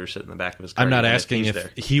strangers sit in the back of his car. I'm not asking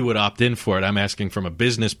if he would opt in for it. I'm asking from a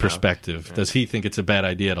business perspective. Yeah. Does he think it's a bad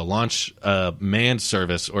idea to launch a manned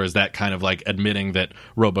service, or is that kind of like admitting that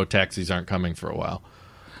robo-taxis aren't coming for a while?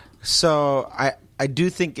 So I do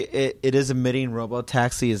think it is admitting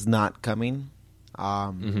robo-taxi is not coming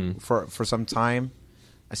for some time.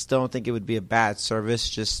 I still don't think it would be a bad service.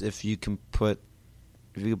 Just if you can put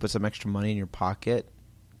some extra money in your pocket,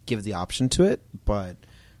 give the option to it. But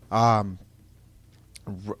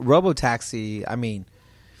robo-taxi, I mean,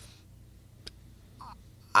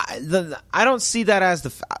 I don't see that as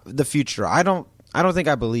the future. I don't think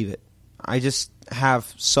I believe it. I just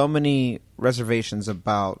have so many reservations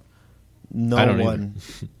about no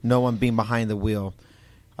one being behind the wheel.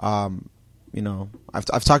 You know,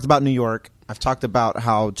 I've talked about New York. I've talked about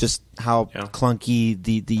how clunky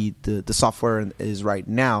the software is right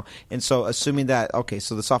now. And so assuming that, okay,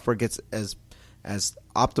 so the software gets as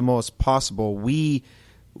optimal as possible, we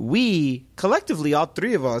collectively, all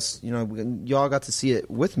three of us, you know, you all got to see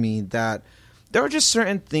it with me, that there are just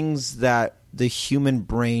certain things that the human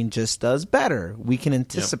brain just does better. We can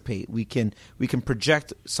anticipate. Yep. We can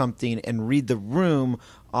project something and read the room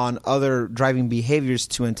on other driving behaviors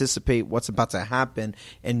to anticipate what's about to happen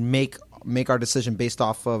and make our decision based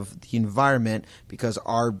off of the environment, because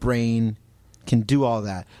our brain can do all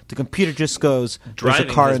that. The computer just goes, there's a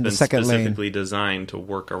car in the second lane. Driving has been specifically designed to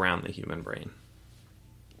work around the human brain.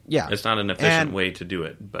 Yeah. It's not an efficient way to do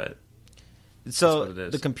it, but so that's what it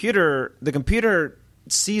is. The computer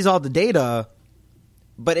sees all the data,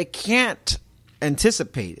 but it can't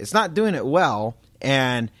anticipate. It's not doing it well,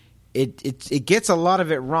 and it gets a lot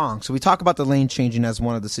of it wrong. So we talk about the lane changing as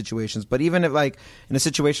one of the situations, but even if, like, in a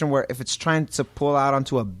situation where if it's trying to pull out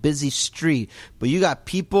onto a busy street, but you got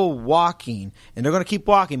people walking and they're going to keep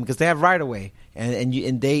walking because they have right of way,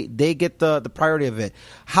 and they get the priority of it.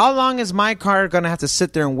 How long is my car going to have to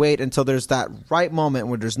sit there and wait until there's that right moment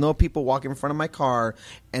where there's no people walking in front of my car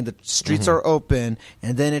and the streets are open,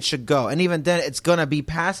 and then it should go? And even then, it's going to be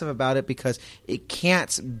passive about it because it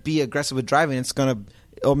can't be aggressive with driving.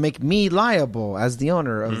 It'll make me liable as the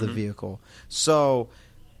owner of the vehicle. So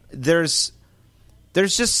there's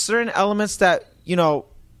just certain elements that, you know,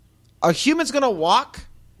 a human's going to walk,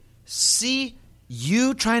 see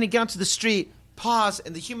you trying to get onto the street, pause,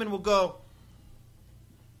 and the human will go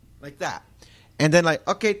like that. And then like,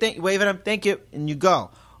 okay, wave at him, thank you, and you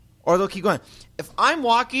go. Or they'll keep going. If I'm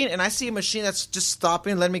walking and I see a machine that's just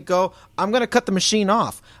stopping, let me go, I'm going to cut the machine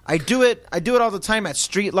off. I do it all the time at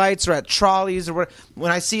street lights or at trolleys or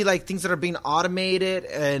when I see like things that are being automated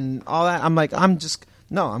and all that. I'm like, I'm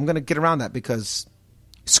going to get around that because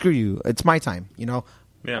screw you. It's my time, you know.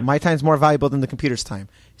 Yeah. My time's more valuable than the computer's time.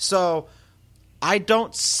 So I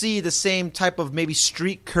don't see the same type of maybe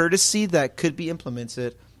street courtesy that could be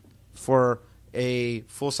implemented for a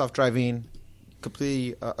full self-driving,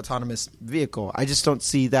 completely autonomous vehicle. I just don't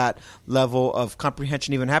see that level of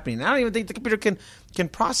comprehension even happening. I don't even think the computer can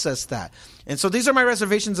process that. And so these are my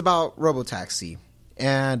reservations about robotaxi,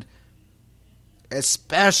 and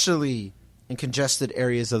especially in congested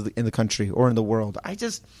areas in the country or in the world. I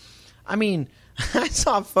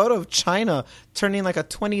saw a photo of China turning like a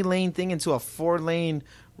 20-lane thing into a 4-lane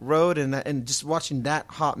road, and just watching that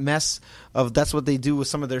hot mess of that's what they do with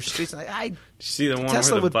some of their streets. Did you see the one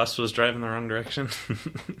Tesla where the bus was driving the wrong direction?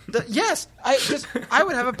 Yes, I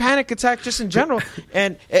would have a panic attack just in general,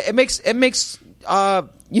 and it makes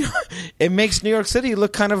New York City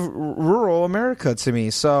look kind of rural America to me.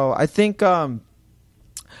 So I think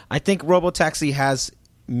robotaxi has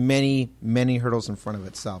many hurdles in front of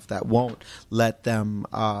itself that won't let them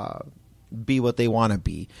be what they want to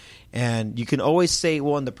be. And you can always say,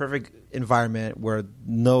 well, in the perfect environment where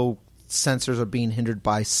no sensors are being hindered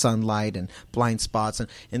by sunlight and blind spots,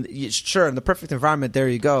 and sure, in the perfect environment, there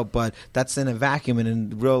you go, but that's in a vacuum, and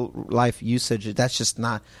in real life usage, that's just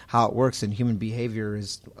not how it works, and human behavior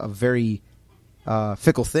is a very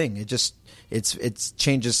fickle thing. It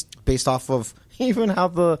changes based off of even how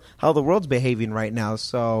the world's behaving right now.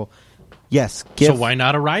 So yes, so why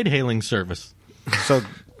not a ride-hailing service?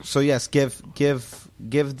 So yes, give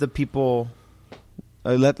the people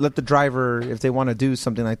Let the driver, if they want to do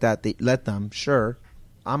something like that, they let them. Sure,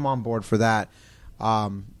 I'm on board for that.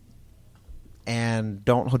 And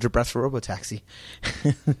don't hold your breath for Robotaxi.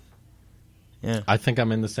 Yeah, I think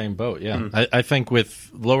I'm in the same boat. Yeah, I think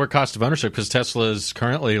with lower cost of ownership, because Tesla is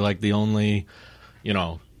currently like the only,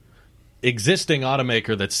 existing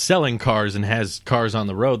automaker that's selling cars and has cars on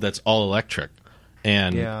the road that's all electric.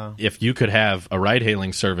 And if you could have a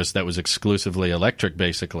ride-hailing service that was exclusively electric,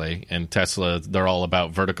 basically, and Tesla, they're all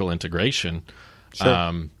about vertical integration.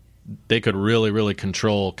 Sure. They could really, really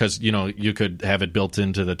control, because you could have it built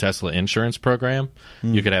into the Tesla insurance program.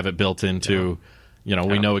 You could have it built into.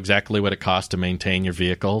 We know exactly what it costs to maintain your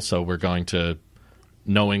vehicle, so we're going to,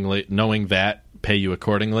 knowing that, pay you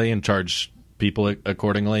accordingly and charge people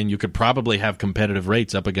accordingly. And you could probably have competitive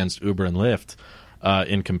rates up against Uber and Lyft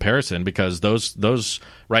in comparison, because those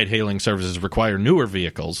ride-hailing services require newer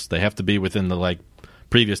vehicles. They have to be within the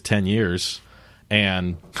previous 10 years,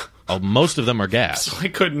 and most of them are gas. So I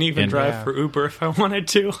couldn't even drive for Uber if I wanted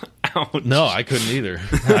to. Ouch. No, I couldn't either.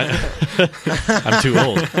 I'm too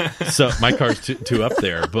old, so my car's too up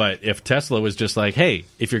there. But if Tesla was just like, hey,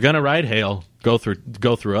 if you're going to ride hail, go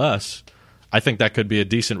through us, I think that could be a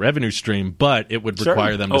decent revenue stream. But it would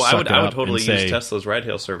require them to suck it up. I would totally use Tesla's ride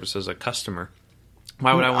hail service as a customer.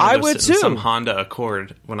 Why would I want to sit in some Honda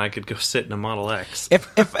Accord when I could go sit in a Model X? If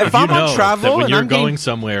I'm on travel, that when you're going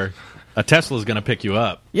somewhere, a Tesla is going to pick you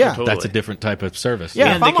up. Yeah, totally. That's a different type of service.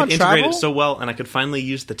 Yeah, and they could integrate it so well, and I could finally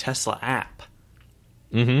use the Tesla app.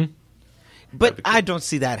 Mm-hmm. But I don't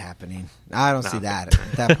see that happening. I don't see that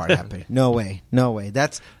part happening. No way.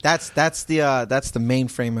 That's the main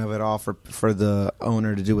frame of it all for the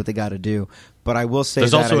owner to do what they got to do. But I will say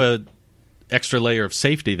there's also an extra layer of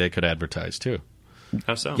safety they could advertise too.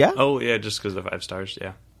 How so? Yeah. Oh yeah, just because of the 5 stars.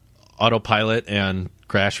 Yeah. Autopilot and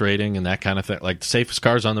crash rating and that kind of thing. Like the safest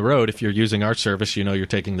cars on the road, if you're using our service, you're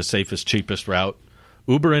taking the safest, cheapest route.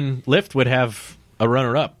 Uber and Lyft would have a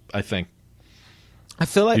runner-up, I think. I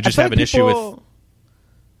feel like you just have an issue with.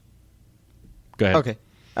 Go ahead. Okay.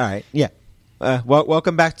 All right. Yeah.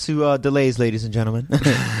 Welcome back to delays, ladies and gentlemen.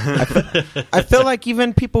 I feel like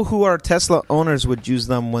even people who are Tesla owners would use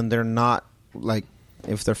them when they're not,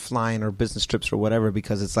 if they're flying or business trips or whatever,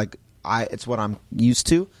 because it's it's what I'm used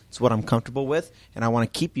to, it's what I'm comfortable with, and I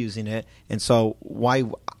want to keep using it. And so why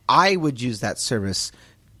I would use that service,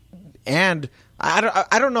 and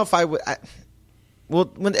I don't know if I would.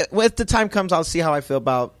 When the time comes, I'll see how I feel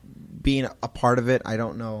about being a part of it. I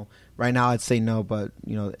don't know. Right now, I'd say no, but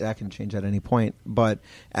that can change at any point. But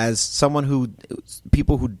as someone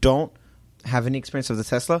people who don't have any experience of the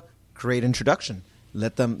Tesla, great introduction.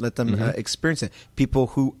 Let them experience it. People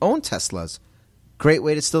who own Teslas, great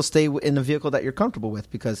way to still stay in the vehicle that you're comfortable with,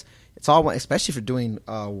 because it's all, especially if you're doing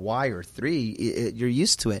Y or 3, you're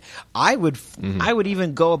used to it. I would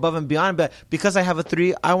even go above and beyond, but because I have a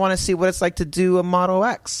 3, I want to see what it's like to do a Model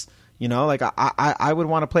X. I would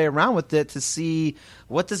want to play around with it to see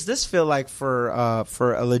what does this feel like for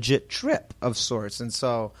a legit trip of sorts. And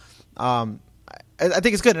so I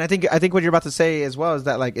think it's good. And I think what you're about to say as well is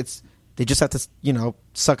that they just have to,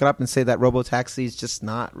 suck it up and say that Robotaxi is just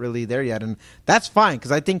not really there yet, and that's fine,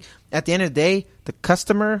 because I think at the end of the day, the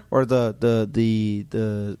customer or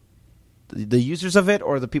the users of it,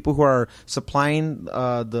 or the people who are supplying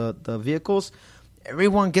the vehicles,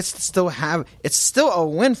 everyone gets to still have. It's still a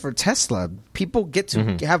win for Tesla. People get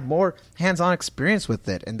to have more hands-on experience with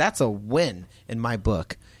it, and that's a win in my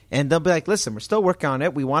book. And they'll be like, "Listen, we're still working on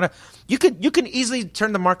it. We want to." You can easily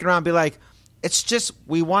turn the market around and be like, it's just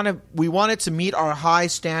we want it to meet our high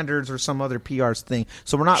standards or some other PR's thing.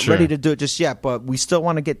 So we're not ready to do it just yet, but we still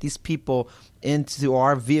want to get these people into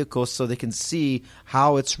our vehicles so they can see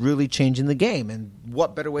how it's really changing the game, and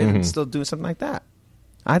what better way than still doing something like that.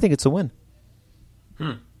 I think it's a win.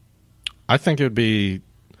 I think it would be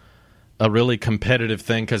a really competitive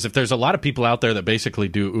thing, because if there's a lot of people out there that basically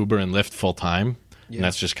do Uber and Lyft full time, and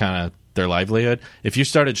that's just kind of their livelihood. If you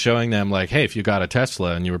started showing them hey, if you got a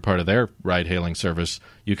Tesla and you were part of their ride-hailing service,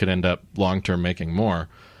 you could end up long-term making more,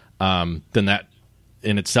 then that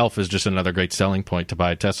in itself is just another great selling point to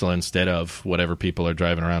buy a Tesla instead of whatever people are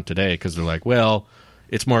driving around today, because they're like, well,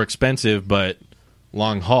 it's more expensive, but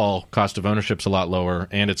long haul cost of ownership's a lot lower,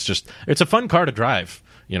 and it's a fun car to drive.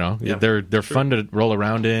 They're fun to roll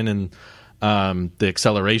around in, and the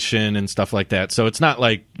acceleration and stuff like that. So it's not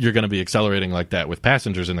like you're going to be accelerating like that with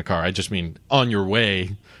passengers in the car. I just mean on your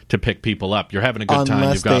way to pick people up. You're having a good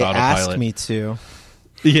time. You've got autopilot. Ask me to.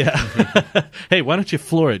 Yeah. Hey, why don't you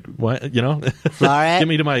floor it? Floor it? Get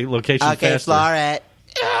me to my location faster. Okay, floor it.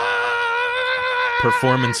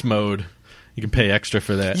 Performance mode. You can pay extra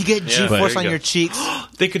for that. You get G-force on your cheeks.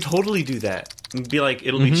 They could totally do that. It'd be like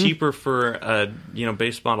it'll be cheaper for a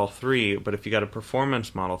base Model 3, but if you got a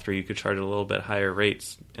performance Model 3, you could charge a little bit higher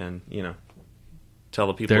rates and tell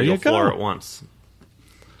the people you'll floor at once.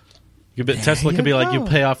 Tesla could be like, you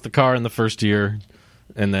pay off the car in the first year,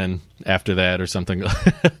 and then after that or something,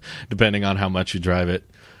 depending on how much you drive it.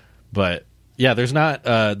 But yeah, there's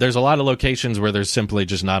a lot of locations where there's simply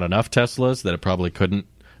just not enough Teslas that it probably couldn't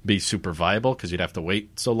be super viable because you'd have to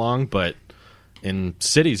wait so long. But in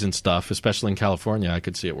cities and stuff, especially in California, I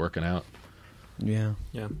could see it working out. Yeah.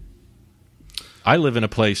 I live in a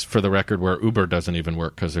place, for the record, where Uber doesn't even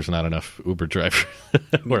work because there's not enough Uber drivers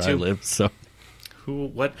where I live. So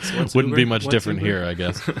what's wouldn't Uber? be much What's different Uber? here, I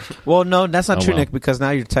guess. Well, no, that's not true, well. Nick, because now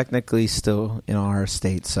you're technically still in our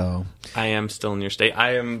state. So I am still in your state.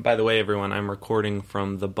 I am, by the way, everyone, I'm recording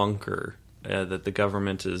from the bunker that the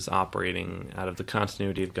government is operating out of the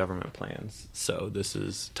continuity of government plans. So this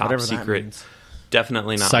is top Whatever that secret. means.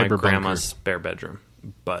 Definitely not Cyber my grandma's bunker. spare bedroom,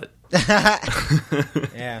 but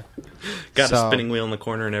yeah, got a spinning wheel in the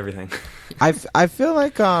corner and everything. I feel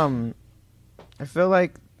like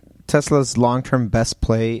Tesla's long-term best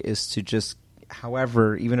play is to just,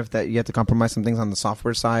 however, even if that you have to compromise some things on the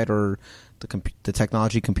software side or the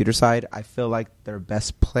technology computer side, I feel like their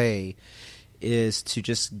best play is to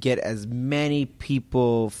just get as many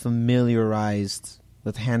people familiarized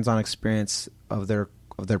with hands-on experience of their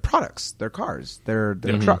products, their cars, their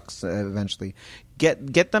trucks. Eventually,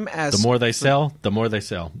 get them as The more they sell, the more they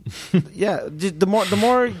sell. yeah.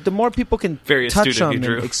 The more people can Very touch astute of them.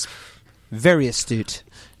 you, Drew. Very astute.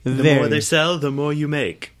 The more they sell, the more you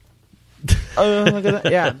make. Look at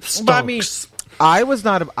that. Yeah, but I mean, Stonks. I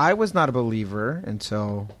was not a believer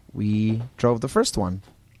until we drove the first one.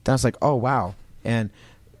 Then I was like, oh wow, and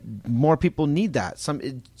more people need that.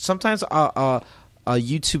 Sometimes a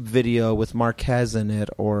YouTube video with Marquez in it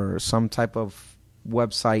or some type of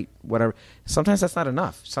website, whatever. Sometimes that's not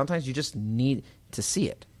enough. Sometimes you just need to see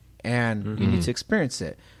it and you need to experience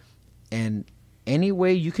it. And any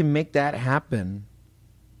way you can make that happen,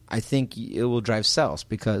 I think it will drive sales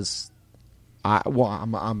because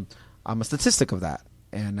I'm a statistic of that.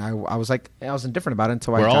 And I was like, I was indifferent about it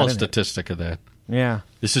until We're I got all a in statistic of that. it. Yeah.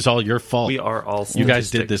 This is all your fault. We are all You guys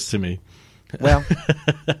statistics. did this to me. Well,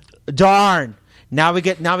 darn. Now we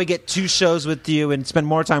get 2 shows with you and spend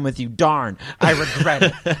more time with you. Darn. I regret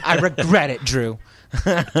it. I regret it, Drew.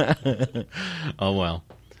 Oh well.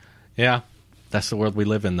 Yeah. That's the world we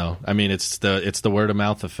live in, though. I mean, it's the word of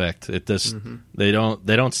mouth effect. It just they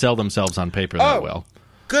don't sell themselves on paper that well.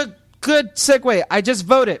 Good segue. I just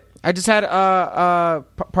voted. I just had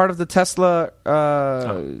part of the Tesla. I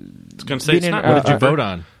was going to say, it's not What did you vote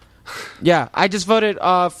on? Yeah, I just voted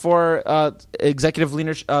for executive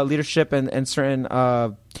leadership and certain.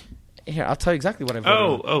 Here, I'll tell you exactly what I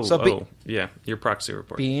voted on. So yeah, your proxy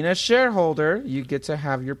report. being a shareholder, you get to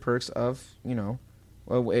have your perks of you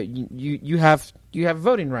have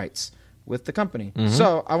voting rights with the company.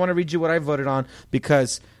 So I want to read you what I voted on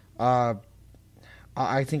because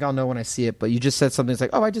I think I'll know when I see it. But you just said something that's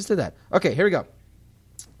like, oh, I just did that. Okay, here we go.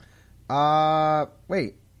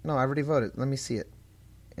 Wait, no, I already voted. Let me see it.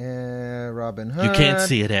 Robin Hood. You can't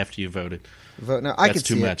see it after you voted. Vote. No, I That's can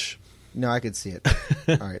too see much. It. No, I can see it.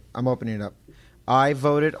 All right, I'm opening it up. I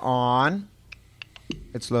voted on.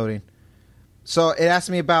 It's loading. So it asked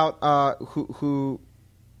me about who.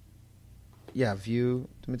 Yeah, view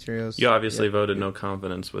the materials. You obviously Yep. voted no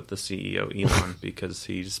confidence with the CEO, Elon, because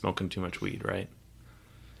he's smoking too much weed, right?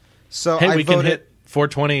 So Hey, I we voted. can hit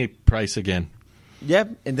 420 price again.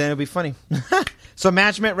 Yep, and then it'll be funny. So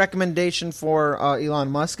management recommendation for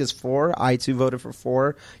Elon Musk is 4. I too voted for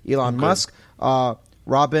 4. Elon Musk. Robin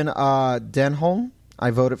Denholm,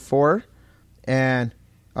 I voted for. And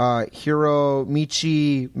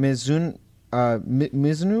Hiromichi Mizuno,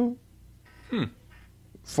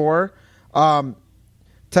 4.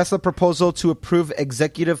 Tesla proposal to approve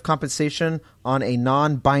executive compensation on a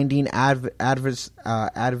non-binding advisory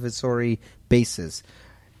basis.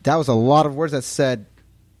 That was a lot of words that said,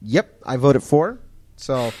 yep, I voted for.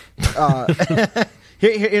 So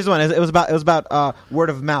here's one. It was about word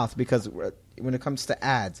of mouth because when it comes to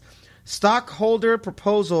ads. Stockholder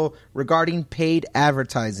proposal regarding paid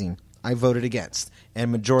advertising. I voted against.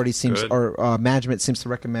 And majority seems or management seems to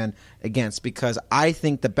recommend against because I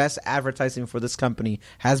think the best advertising for this company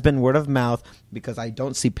has been word of mouth because I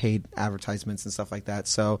don't see paid advertisements and stuff like that.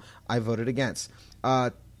 So I voted against.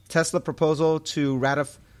 Tesla proposal to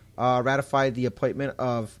ratify the appointment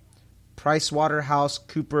of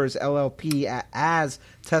PricewaterhouseCoopers LLP as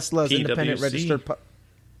Tesla's PwC. independent registered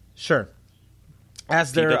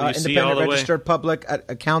as their PwC all independent the way. registered public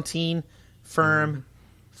accounting firm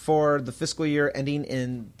for the fiscal year ending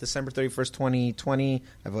in December 31st, 2020.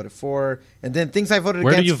 I voted for. And then things I voted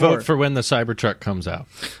Where against. Where do you vote for when the Cybertruck comes out?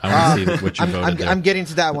 I want to see what you voted there. I'm getting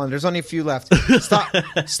to that one. There's only a few left.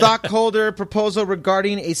 Stockholder proposal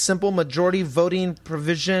regarding a simple majority voting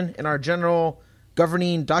provision in our general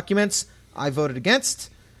governing documents. I voted against.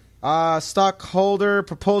 Stockholder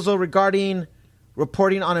proposal regarding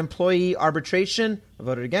reporting on employee arbitration. I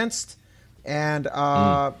voted against. And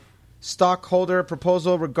stockholder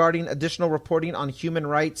proposal regarding additional reporting on human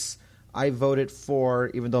rights. I voted for,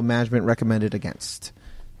 even though management recommended against.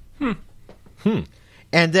 And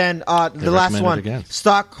then the last one, against.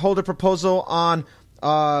 Stockholder proposal on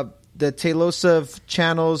the Tailosive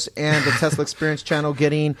channels and the Tesla Experience channel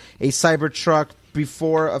getting a Cybertruck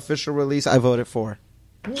before official release. I voted for.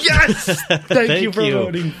 Yes! Thank you for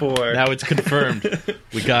voting for. Now it's confirmed.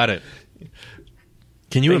 We got it.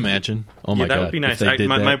 Can you imagine? Oh my God. That would be nice.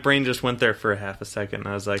 My brain just went there for a half a second.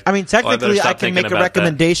 I was like, I mean, technically, I can make a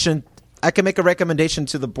recommendation. I can make a recommendation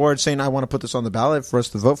to the board saying I want to put this on the ballot for us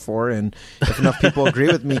to vote for, and if enough people agree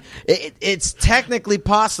with me, it's technically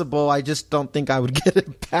possible. I just don't think I would get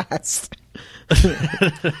it passed.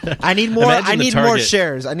 I need more. I need more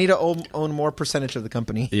shares. I need to own more percentage of the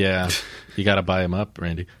company. Yeah, you got to buy them up,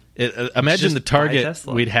 Randy. Imagine the target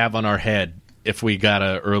we'd have on our head if we got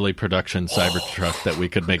an early production Cybertruck that we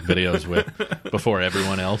could make videos with before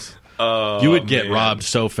everyone else. You would get robbed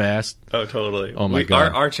so fast. Oh, totally. Oh, my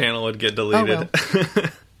God. Our channel would get deleted. Oh, well.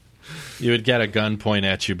 You would get a gun point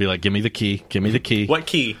at you, be like, give me the key. Give me the key. What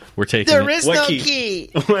key? We're taking There it. is What no key?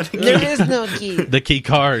 key. There is no key. The key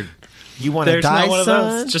card. You want to There's die, not one of son?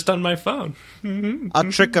 those. It's just on my phone.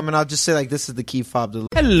 I'll trick them and I'll just say, like, this is the key fob.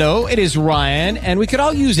 Hello, it is Ryan, and we could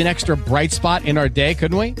all use an extra bright spot in our day,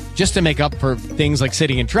 couldn't we? Just to make up for things like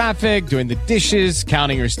sitting in traffic, doing the dishes,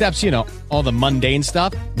 counting your steps, all the mundane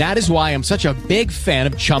stuff. That is why I'm such a big fan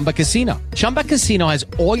of Chumba Casino. Chumba Casino has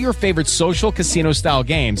all your favorite social casino-style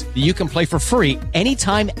games that you can play for free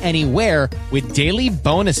anytime, anywhere with daily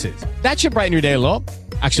bonuses. That should brighten your day a little.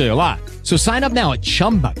 Actually, a lot. So sign up now at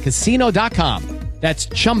ChumbaCasino.com. That's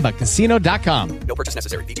ChumbaCasino.com. No purchase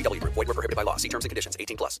necessary. VGW Group. Void where prohibited by law. See terms and conditions.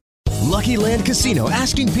 18+. Lucky Land Casino,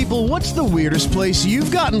 asking people, what's the weirdest place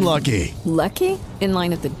you've gotten lucky? Lucky? In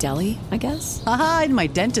line at the deli, I guess? Aha, in my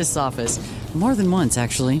dentist's office. More than once,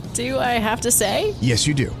 actually. Do I have to say? Yes,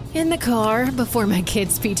 you do. In the car before my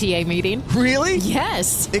kids' PTA meeting. Really?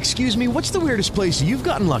 Yes. Excuse me, what's the weirdest place you've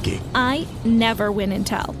gotten lucky? I never win and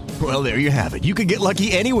tell. Well, there you have it. You can get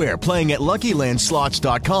lucky anywhere, playing at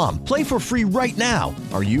LuckyLandSlots.com. Play for free right now.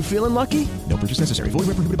 Are you feeling lucky? No purchase necessary. Void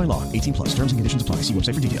where prohibited by law. 18+. Terms and conditions apply. See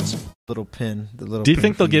website for details. Little pin. Do you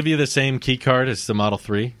think they'll give you the same key card as the Model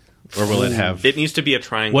 3? Or will it have... It needs to be a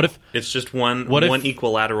triangle. What if... It's just one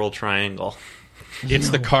equilateral triangle. It's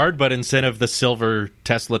the card, but instead of the silver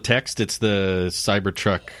Tesla text, it's the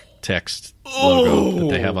Cybertruck text logo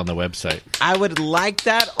that they have on the website. I would like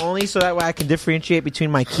that only so that way I can differentiate between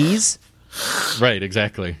my keys. Right,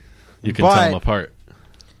 exactly. You can tell them apart.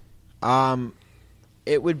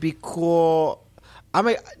 It would be cool.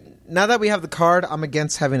 Now that we have the card, I'm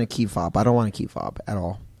against having a key fob. I don't want a key fob at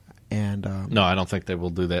all. And no, I don't think they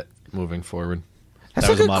will do that moving forward. That's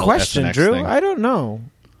a good question, SNX Drew. thing. I don't know.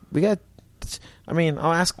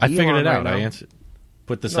 I'll ask. I figured it out. Right I answered.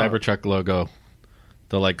 Put the Cybertruck logo,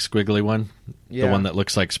 the like squiggly one, the one that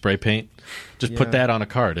looks like spray paint. Just put that on a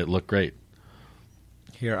card. It looked great.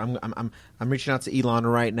 Here, I'm reaching out to Elon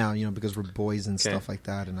right now, because we're boys and stuff like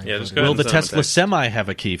that. And will the Tesla Semi have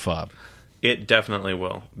a key fob? It definitely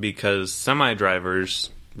will, because semi drivers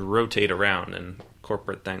rotate around in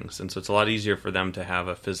corporate things, and so it's a lot easier for them to have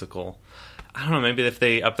a physical. I don't know. Maybe if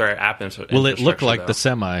they up their app infrastructure. Will it look like the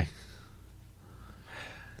Semi?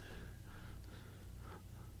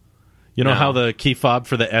 You know how the key fob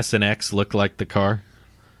for the S and X look like the car?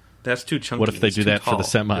 That's too chunky. What if they do that for the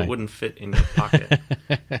Semi? It wouldn't fit in your pocket.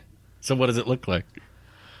 So what does it look like?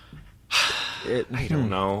 I don't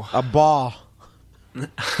know. A ball. I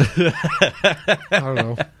don't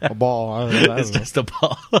know. A ball. It's just a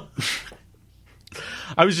ball.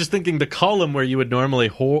 I was just thinking the column where you would normally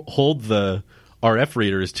hold the RF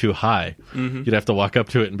reader is too high. Mm-hmm. You'd have to walk up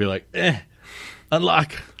to it and be like,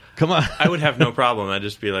 unlock. Come on. I would have no problem. I'd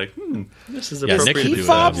just be like, this is appropriate. Is key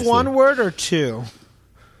fob one word or two?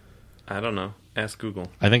 I don't know. Ask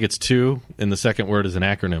Google. I think it's two, and the second word is an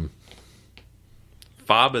acronym.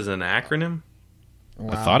 Fob is an acronym?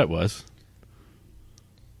 Wow. I thought it was.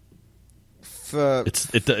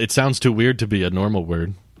 It sounds too weird to be a normal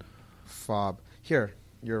word. Fob. Here,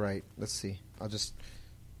 you're right. Let's see. I'll just...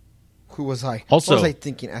 Who was I? Also, what was I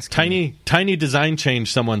thinking? Tiny design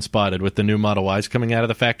change someone spotted with the new Model Ys coming out of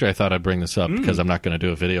the factory. I thought I'd bring this up because I'm not going to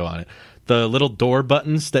do a video on it. The little door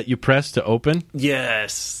buttons that you press to open.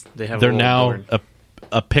 Yes, they're now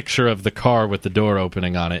a picture of the car with the door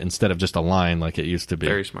opening on it instead of just a line like it used to be.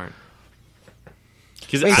 Very smart.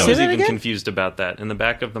 Because I was even confused about that. In the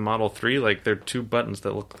back of the Model 3, like there are two buttons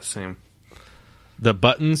that look the same. The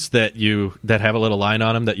buttons that have a little line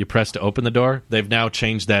on them that you press to open the door, they've now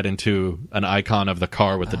changed that into an icon of the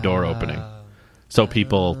car with the door opening. So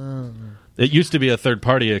people... It used to be a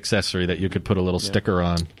third-party accessory that you could put a little sticker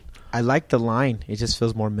on. I like the line. It just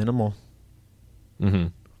feels more minimal. Mm-hmm.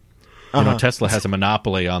 You know, Tesla has a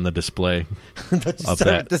monopoly on the display of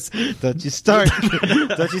that. Don't you start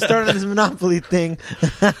on this monopoly thing.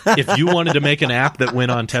 If you wanted to make an app that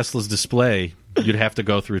went on Tesla's display, you'd have to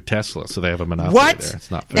go through Tesla, so they have a monopoly there.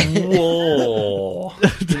 It's not fair. Whoa.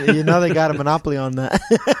 You know they got a monopoly on that.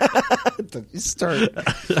 Don't you start.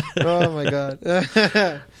 Oh, my God.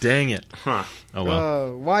 Dang it. Huh. Oh,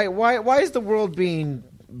 well. Why is the world being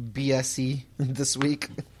BSy this week?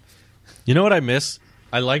 You know what I miss?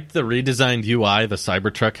 I liked the redesigned UI the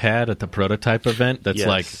Cybertruck had at the prototype event. That's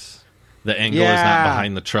like the angle is not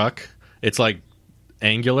behind the truck. It's like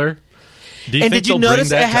angular. Do you think did you they'll notice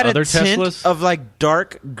bring that it had to other a tint Teslas? of like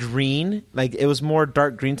dark green? Like it was more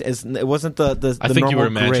dark green. It wasn't the I think you were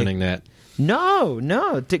normal imagining gray. that. No.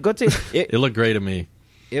 Go to it. It looked gray to me.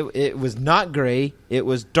 It was not gray. It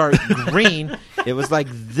was dark green. It was like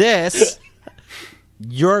this.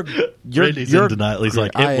 Randy's in denial. He's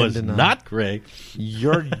like, it was not gray.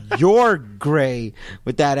 You're gray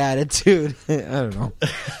with that attitude. I don't know.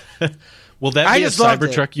 Will that be a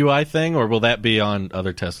Cybertruck UI thing, or will that be on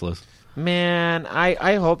other Teslas? Man,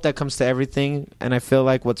 I hope that comes to everything, and I feel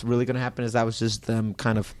like what's really going to happen is that was just them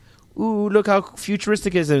kind of, ooh, look how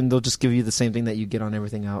futuristic it is, and they'll just give you the same thing that you get on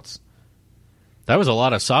everything else. That was a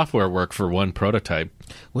lot of software work for one prototype.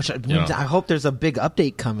 I hope there's a big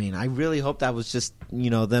update coming. I really hope that was just,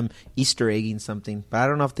 them Easter egging something. But I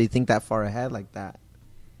don't know if they think that far ahead like that.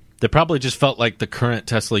 They probably just felt like the current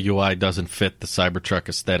Tesla UI doesn't fit the Cybertruck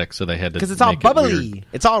aesthetic, so they had to because it's all bubbly.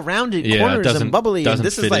 It's all rounded corners and bubbly. Doesn't and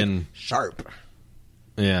this fit is like in sharp.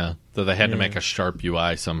 Yeah, so they had to make a sharp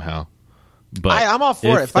UI somehow. But I'm all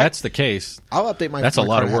for it. If that's the case, I'll update my. That's a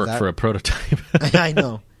lot of work for a prototype. I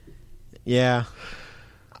know. Yeah,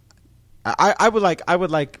 I would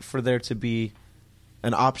like for there to be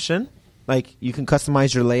an option, like you can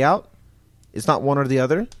customize your layout. It's not one or the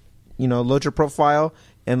other. Load your profile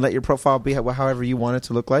and let your profile be however you want it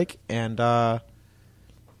to look like, and yeah,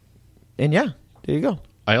 there you go.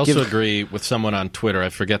 I also agree with someone on Twitter. I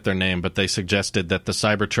forget their name, but they suggested that the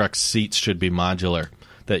Cybertruck seats should be modular,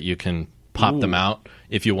 that you can pop them out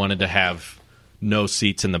if you wanted to have no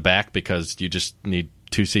seats in the back because you just need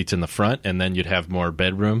 2 seats in the front, and then you'd have more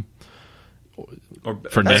bedroom. Or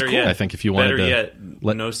for better Nick, yet, I think if you wanted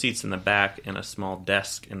no seats in the back and a small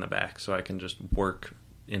desk in the back, so I can just work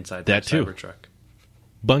inside that the Cybertruck.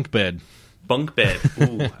 Bunk bed.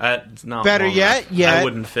 Ooh, that's not better yet. I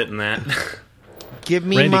wouldn't fit in that. Give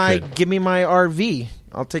me my RV.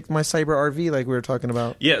 I'll take my Cyber RV like we were talking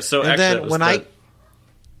about. Yeah. So and actually, then when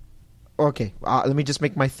okay, let me just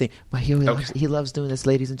make my thing. He loves doing this,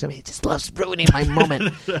 ladies and gentlemen. He just loves ruining my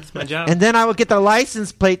moment. That's my job. And then I will get the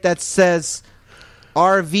license plate that says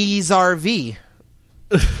RV's RV.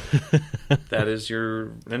 That is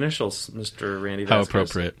your initials, Mr. Randy. How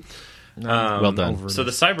appropriate. Well done. So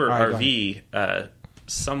the Cyber RV,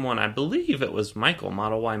 someone, I believe it was Michael,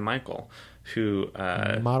 Model Y Michael, who...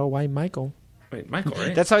 Model Y Michael. Wait, Michael,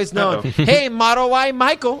 right? That's how he's known. Hey, Model Y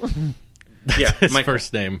Michael. Yeah, his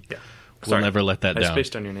first name. Yeah. We'll never let that down. I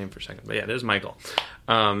spaced on your name for a second, but yeah, it is Michael.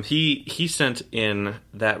 He sent in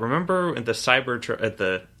that. Remember at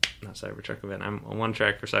the not Cybertruck event. I'm a one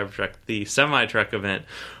track for Cybertruck. The semi truck event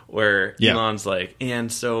where Elon's like,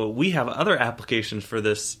 and so we have other applications for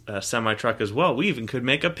this semi truck as well. We even could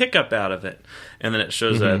make a pickup out of it, and then it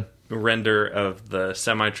shows a render of the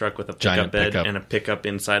semi truck with a pickup bed and a pickup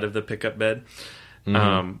inside of the pickup bed.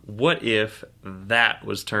 What if that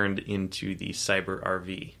was turned into the Cyber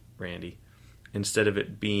RV? Randy, instead of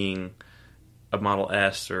it being a Model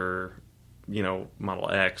S or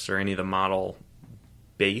Model X or any of the model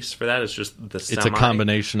base for that, it's just the semi. It's a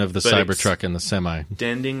combination of the Cybertruck and the semi.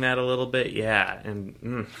 Extending that a little bit, yeah, and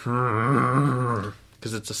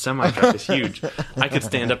because it's a semi truck, it's huge. I could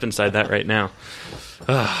stand up inside that right now.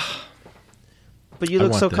 But you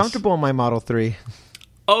look so comfortable in my Model 3.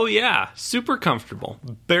 Oh yeah, super comfortable.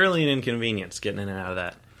 Barely an inconvenience getting in and out of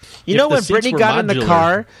that. You know, when Brittany got in the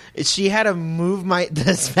car, she had to move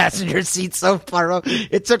this passenger seat so far up.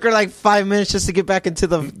 It took her like 5 minutes just to get back into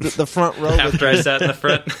the front row. After I sat in the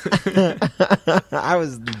front. I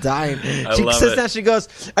was dying. She says that, she goes,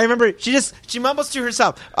 I remember, she mumbles to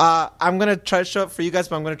herself, I'm going to try to show up for you guys,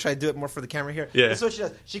 but I'm going to try to do it more for the camera here. Yeah. That's what she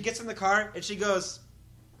does. She gets in the car and she goes,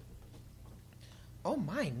 oh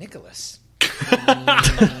my, Nicholas.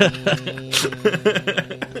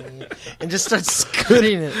 And just starts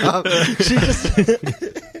scooting it up. She just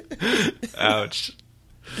ouch.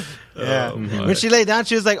 Yeah. When she laid down,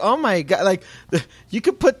 she was like, "Oh my god! Like, you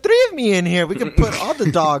could put 3 of me in here. We could put all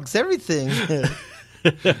the dogs, everything."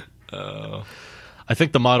 I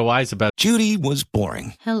think the Model Y is about. Judy was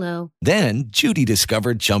boring. Hello. Then Judy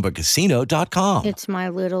discovered ChumbaCasino.com. It's my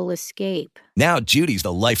little escape. Now Judy's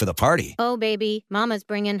the life of the party. Oh baby, Mama's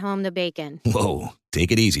bringing home the bacon. Whoa,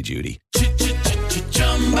 take it easy, Judy.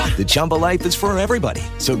 The Chumba life is for everybody.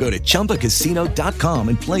 So go to ChumbaCasino.com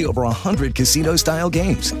and play over 100 casino-style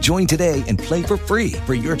games. Join today and play for free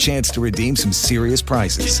for your chance to redeem some serious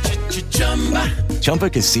prizes.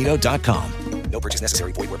 ChumbaCasino.com. No purchase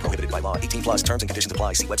necessary. Void where prohibited by law. 18+ terms and conditions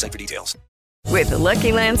apply. See website for details. With the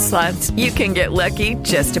Lucky Land Slots, you can get lucky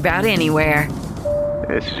just about anywhere.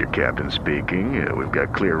 This is your captain speaking. We've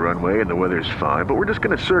got clear runway and the weather's fine, but we're just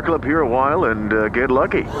going to circle up here a while and get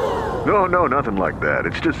lucky. No, nothing like that.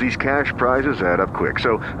 It's just these cash prizes add up quick.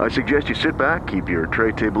 So I suggest you sit back, keep your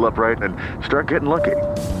tray table upright, and start getting lucky.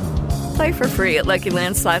 Play for free at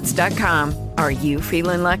LuckyLandSlots.com. Are you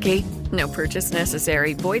feeling lucky? No purchase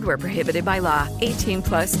necessary. Void where prohibited by law.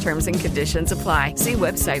 18+ terms and conditions apply. See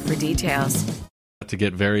website for details. To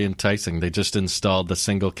get very enticing, they just installed the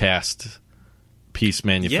single cast piece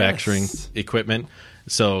manufacturing equipment,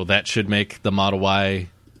 so that should make the Model Y,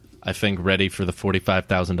 I think, ready for the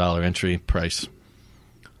 $45,000 entry price.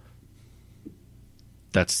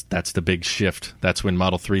 That's the big shift. That's when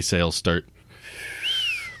Model 3 sales start.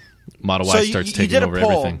 Model Y starts taking over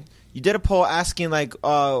everything. You did a poll asking, like,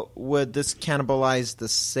 would this cannibalize the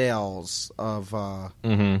sales of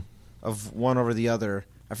one over the other?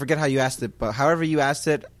 I forget how you asked it, but however you asked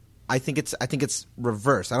it, I think it's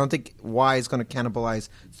reversed. I don't think Y is going to cannibalize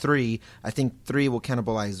 3. I think 3 will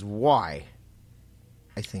cannibalize Y.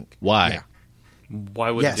 I think. Why? Yeah.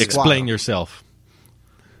 Why would explain yourself?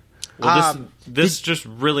 Well, this just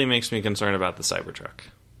really makes me concerned about the Cybertruck.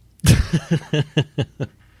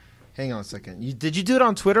 Hang on a second. Did you do it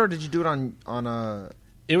on Twitter or did you do it on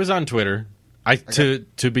It was on Twitter.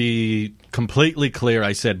 To be completely clear,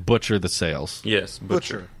 I said butcher the sales. Yes,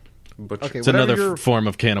 butcher. Okay, it's another form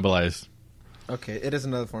of cannibalize. Okay, it is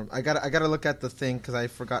another form. I gotta look at the thing because I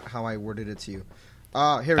forgot how I worded it to you.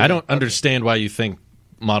 Here I don't understand why you think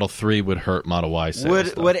Model 3 would hurt Model Y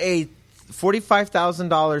sales. Would a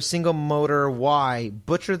 $45,000 single motor Y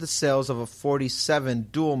butcher the sales of a 47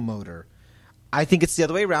 dual motor? I think it's the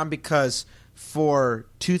other way around because for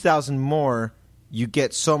 $2,000 more, you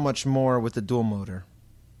get so much more with the dual motor.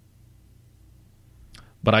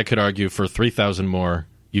 But I could argue for $3,000 more,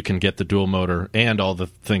 you can get the dual motor and all the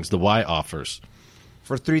things the Y offers.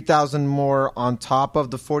 For $3,000 more on top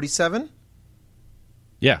of the 47?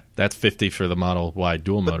 Yeah, that's $50 for the Model Y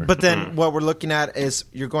dual motor. But then what we're looking at is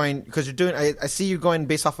you're going, because you're doing, I see you're going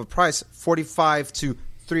based off of price, 45 to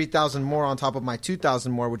 3,000 more on top of my 2,000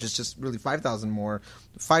 more, which is just really 5,000 more.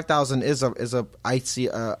 5,000 is a I see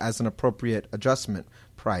as an appropriate adjustment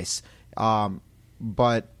price.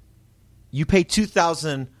 But you pay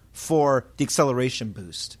 2,000 for the acceleration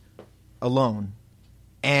boost alone,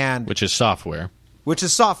 and which is software,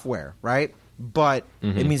 right? But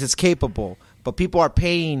it means it's capable. But people are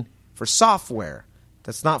paying for software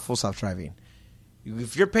that's not full self-driving.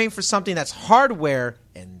 If you're paying for something that's hardware,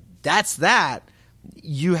 and that's that,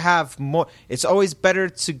 you have more. It's always better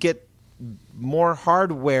to get more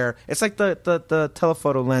hardware. It's like the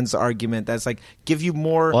telephoto lens argument. That's like give you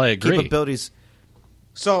more capabilities.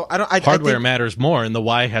 So hardware matters more, and the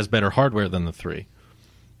Y has better hardware than the 3.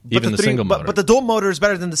 Even the single motor. But the dual motor is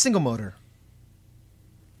better than the single motor.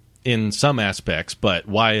 In some aspects, but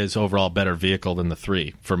Y is overall better vehicle than the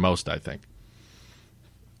 3 for most, I think.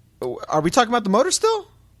 Are we talking about the motor still?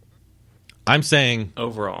 I'm saying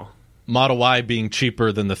overall. Model Y being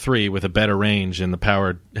cheaper than the 3 with a better range and the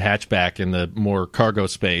powered hatchback and the more cargo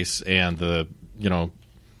space and the,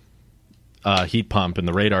 heat pump and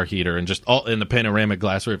the radar heater and just all in the panoramic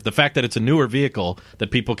glass roof. The fact that it's a newer vehicle that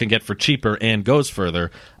people can get for cheaper and goes further,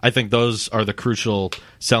 I think those are the crucial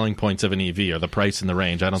selling points of an EV, or the price and the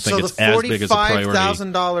range. I don't think it's as big as a priority. So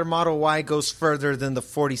the $45,000 Model Y goes further than the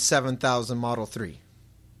 $47,000 Model 3.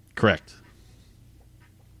 Correct.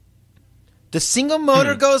 The single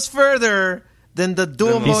motor goes further than the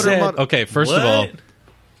dual motor. Okay, first of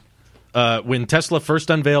all, when Tesla first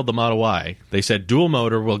unveiled the Model Y, they said dual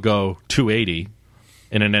motor will go 280,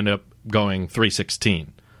 and it ended up going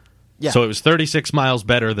 316. Yeah. So it was 36 miles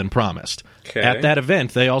better than promised. Okay. At that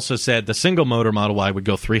event, they also said the single motor Model Y would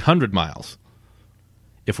go 300 miles.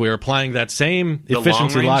 If we were applying that same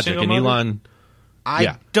efficiency logic, and Elon...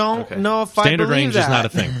 I don't know if Standard I believe range is not a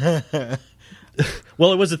thing.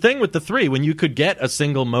 Well, it was a thing with the 3. When you could get a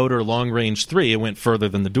single motor long range 3, it went further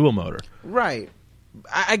than the dual motor. Right.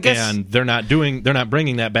 I guess. And they're not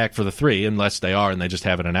bringing that back for the 3 unless they are, and they just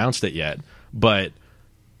haven't announced it yet. But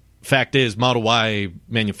fact is, Model Y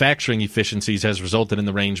manufacturing efficiencies has resulted in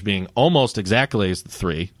the range being almost exactly as the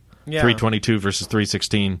 3. Yeah. 322 versus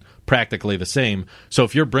 316, practically the same. So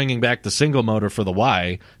if you're bringing back the single motor for the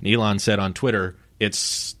Y, and Elon said on Twitter,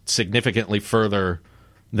 it's significantly further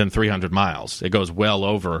than 300 miles. It goes well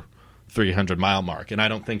over 300 mile mark. And I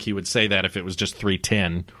don't think he would say that if it was just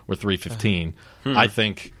 310 or 315. I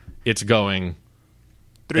think it's going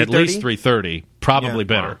at least 330, probably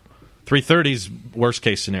better. 330's worst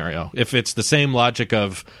case scenario. If it's the same logic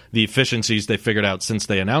of the efficiencies they figured out since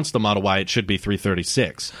they announced the Model Y, it should be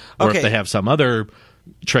 336. Or if they have some other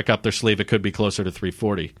trick up their sleeve, it could be closer to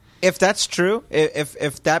 340. If that's true,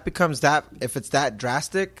 if that becomes that, if it's that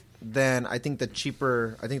drastic, then I think the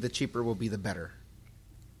cheaper will be the better.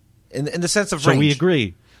 In the sense of range. So we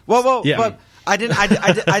agree. Well, yeah. But I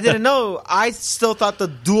didn't know. I still thought the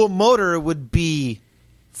dual motor would be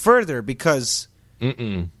further because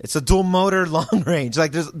it's a dual motor long range.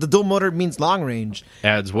 Like the dual motor means long range.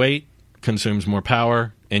 Adds weight, consumes more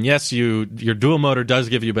power, and yes, your dual motor does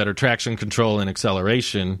give you better traction control and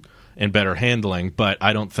acceleration and better handling, but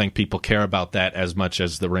I don't think people care about that as much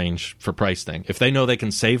as the range for price thing. If they know they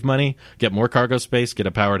can save money, get more cargo space, get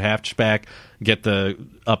a powered hatchback, get the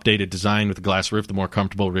updated design with the glass roof, the more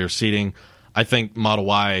comfortable rear seating, I think Model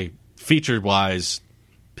Y, feature-wise,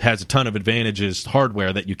 has a ton of advantages,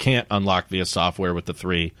 hardware, that you can't unlock via software with the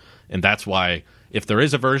 3, and that's why if there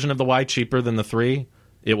is a version of the Y cheaper than the 3,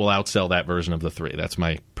 it will outsell that version of the 3. That's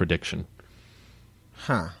my prediction.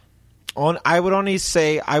 I would only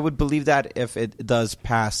say I would believe that if it does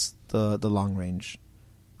pass the long range,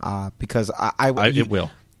 because it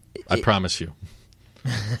will. I promise you,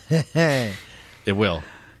 it will.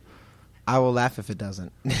 I will laugh if it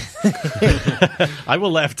doesn't. I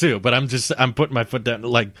will laugh too, but I'm putting my foot down.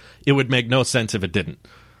 Like, it would make no sense if it didn't,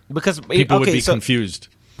 because people would be confused.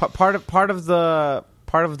 Part of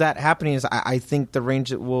that happening is I think the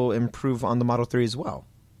range will improve on the Model 3 as well.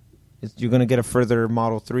 You're going to get a further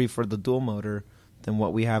Model 3 for the dual motor than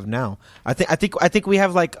what we have now. I think we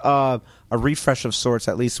have like a refresh of sorts,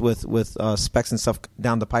 at least with specs and stuff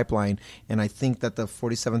down the pipeline. And I think that the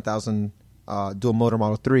 47,000 dual motor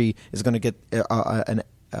Model 3 is going to get a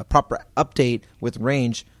proper update with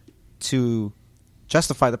range to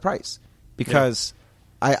justify the price. Because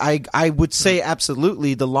I would say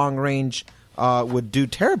absolutely the long range would do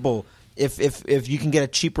terrible if you can get a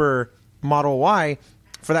cheaper Model Y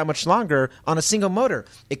for that much longer on a single motor.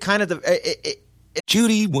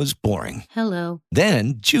 Judy was boring. Hello.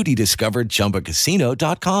 Then Judy discovered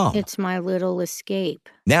ChumbaCasino.com. It's my little escape.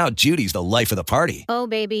 Now Judy's the life of the party. Oh,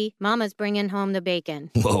 baby, mama's bringing home the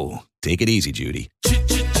bacon. Whoa, take it easy, Judy.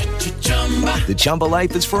 The Chumba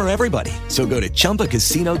life is for everybody. So go to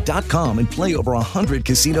ChumbaCasino.com and play over 100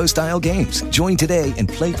 casino-style games. Join today and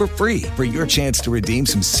play for free for your chance to redeem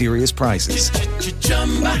some serious prizes.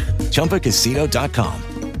 ChumbaCasino.com.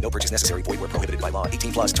 No purchase necessary. Void where prohibited by law.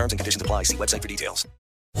 18+ terms and conditions apply. See website for details.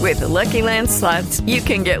 With the Lucky Land Slots, you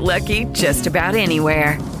can get lucky just about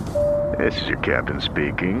anywhere. This is your captain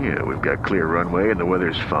speaking. We've got clear runway and the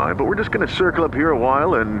weather's fine, but we're just going to circle up here a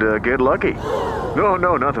while and get lucky.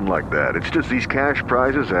 No, nothing like that. It's just these cash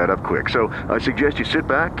prizes add up quick. So I suggest you sit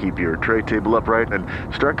back, keep your tray table upright, and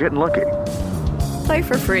start getting lucky. Play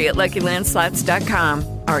for free at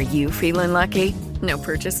LuckyLandSlots.com. Are you feeling lucky? No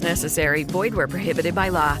purchase necessary. Void where prohibited by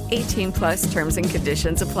law. 18+ terms and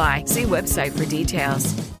conditions apply. See website for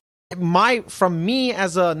details. From me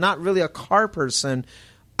as a not really a car person,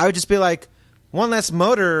 I would just be like, one less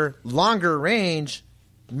motor, longer range,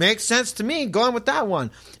 makes sense to me. Going with that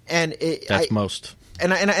one, and most.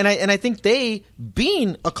 And I think they,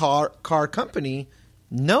 being a car company,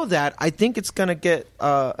 know that. I think it's going to get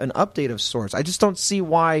an update of sorts. I just don't see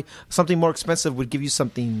why something more expensive would give you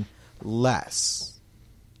something less.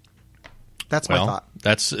 That's my thought.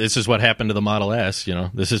 This is what happened to the Model S.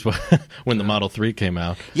 This is what when the Model 3 came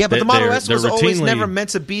out. Yeah, but the Model S was always never meant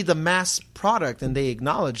to be the mass product, and they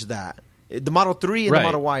acknowledge that. The Model 3 and the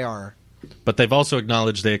Model Y are. But they've also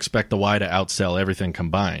acknowledged they expect the Y to outsell everything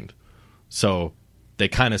combined. So they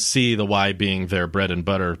kind of see the Y being their bread and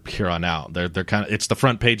butter here on out. They're kind of, it's the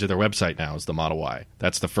front page of their website now is the Model Y.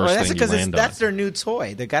 That's the first thing you land on. That's their new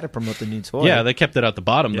toy. They got to promote the new toy. Yeah, they kept it at the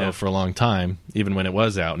bottom though for a long time, even when it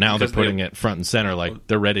was out. Now they're putting it front and center, like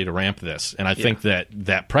they're ready to ramp this. And I think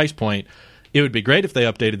that price point, it would be great if they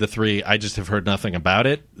updated the 3. I just have heard nothing about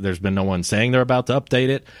it. There's been no one saying they're about to update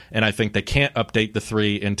it, and I think they can't update the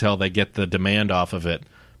 3 until they get the demand off of it.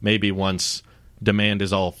 Maybe once demand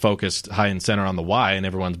is all focused high and center on the Y and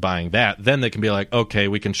everyone's buying that, then they can be like, okay,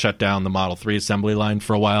 we can shut down the Model 3 assembly line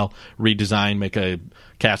for a while, redesign, make a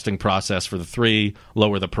casting process for the 3,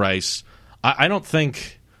 lower the price. I don't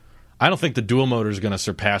think the dual motor is going to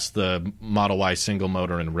surpass the Model Y single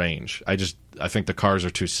motor in range. I think the cars are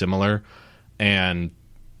too similar. And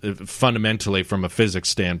fundamentally, from a physics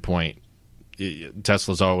standpoint,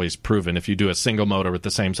 Tesla's always proven if you do a single motor with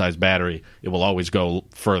the same size battery, it will always go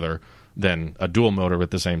further than a dual motor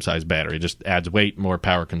with the same size battery. It just adds weight, more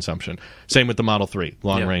power consumption. Same with the Model 3.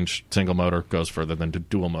 Long-range single motor goes further than the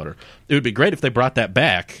dual motor. It would be great if they brought that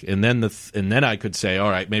back, and then I could say,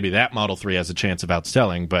 all right, maybe that Model 3 has a chance of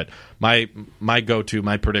outselling. But my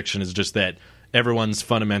prediction is just that everyone's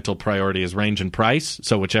fundamental priority is range and price,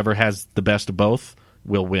 so whichever has the best of both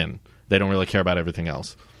will win. They don't really care about everything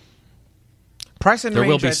else. Price and range, there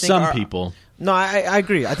will be some people. No, I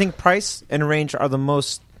agree. I think price and range are the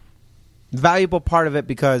most valuable part of it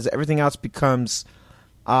because everything else becomes,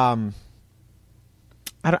 I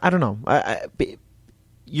don't know.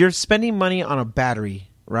 You're spending money on a battery,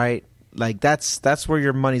 right? Like that's where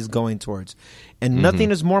your money's going towards, and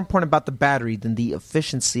nothing is more important about the battery than the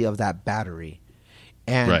efficiency of that battery,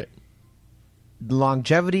 and the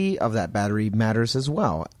longevity of that battery matters as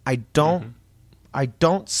well. I don't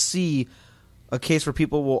see a case where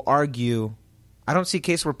people will argue. I don't see a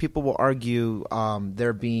case where people will argue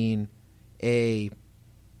there being a.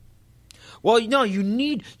 Well, no, you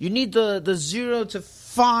need the 0 to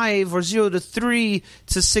 5 or 0 to 3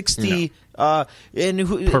 to 60. No.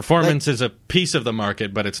 Performance is a piece of the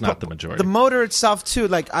market, but it's not the majority. The motor itself, too.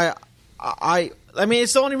 Like I mean,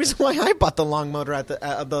 it's the only reason why I bought the long motor at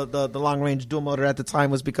the long range dual motor at the time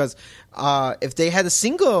was because if they had a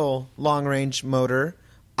single long range motor,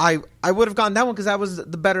 I would have gone that one because that was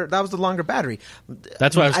the longer battery.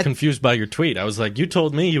 That's why I was confused by your tweet. I was like, you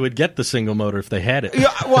told me you would get the single motor if they had it.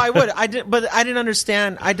 Yeah, well, I would. But I didn't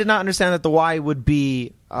understand. I did not understand that the Y would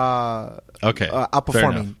be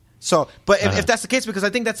outperforming. So, but if that's the case, because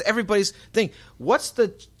I think that's everybody's thing. What's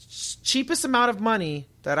the cheapest amount of money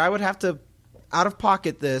that I would have to out of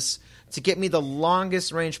pocket this to get me the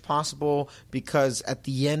longest range possible? Because at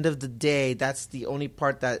the end of the day, that's the only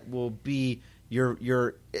part that will be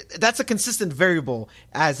your that's a consistent variable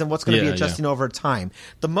as in what's going to be adjusting over time.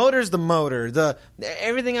 The motor's the motor.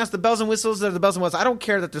 Everything else, the bells and whistles are the bells and whistles. I don't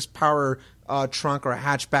care that there's power trunk or a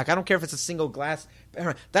hatchback. I don't care if it's a single glass.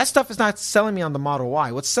 That stuff is not selling me on the Model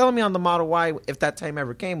Y. What's selling me on the Model Y, if that time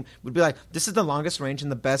ever came, would be like, this is the longest range and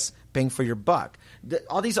the best bang for your buck.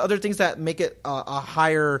 All these other things that make it a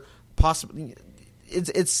higher possible,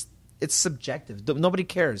 it's subjective. Nobody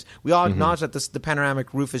cares. We all acknowledge that the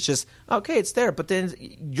panoramic roof is just, okay, it's there, but then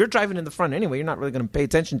you're driving in the front anyway. You're not really going to pay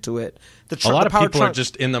attention to it. A lot of people are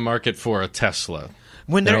just in the market for a Tesla.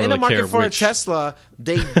 When they're in the market for a Tesla,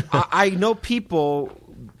 I know people...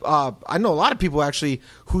 I know a lot of people actually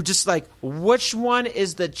who just like, which one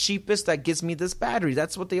is the cheapest that gives me this battery?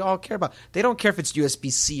 That's what they all care about. They don't care if it's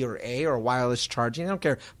USB-C or A or wireless charging. They don't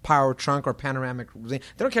care power trunk or panoramic. They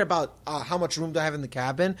don't care about how much room do I have in the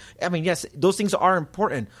cabin. I mean, yes, those things are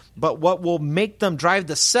important, but what will make them drive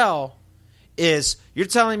the cell is you're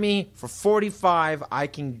telling me for 45 I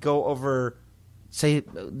can go over, say,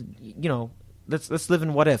 you know, let's live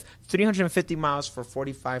in what if 350 miles for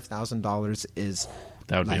 $45,000 is.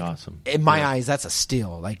 That would be awesome. In my eyes, that's a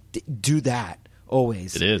steal. Like, do that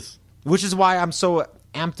always. It is. Which is why I'm so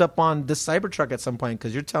amped up on this Cybertruck at some point,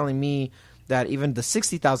 because you're telling me that even the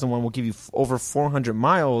 60,000 one will give you over 400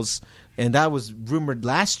 miles, and that was rumored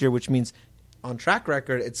last year, which means on track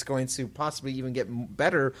record it's going to possibly even get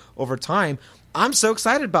better over time. I'm so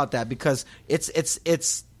excited about that because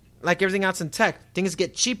it's like everything else in tech. Things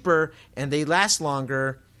get cheaper and they last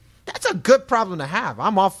longer. That's a good problem to have.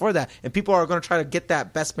 I'm all for that. And people are going to try to get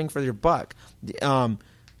that best bang for your buck.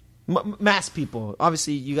 Mass people.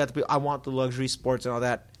 Obviously, you got to be, I want the luxury sports and all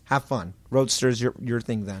that. Have fun. Roadster's your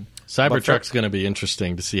thing then. Cybertruck's going to be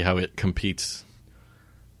interesting to see how it competes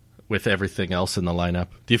with everything else in the lineup.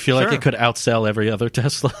 Do you feel like it could outsell every other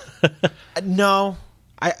Tesla? No.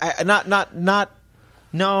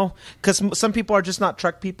 No, because some people are just not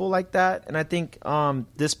truck people like that. And I think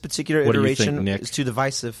this particular iteration is too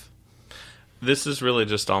divisive. This is really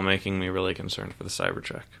just all making me really concerned for the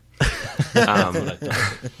Cybertruck.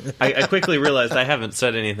 I quickly realized I haven't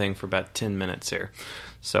said anything for about 10 minutes here.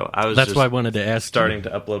 So that's why I wanted to ask. Starting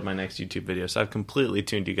to upload my next YouTube video, so I've completely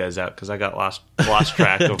tuned you guys out because I got lost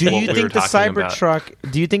track of what we were talking about.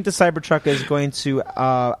 Do you think the Cybertruck is going to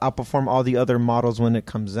outperform all the other models when it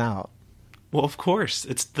comes out? Well, of course,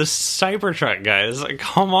 it's the Cybertruck, guys. Like,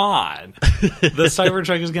 come on, the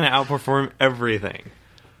Cybertruck is going to outperform everything.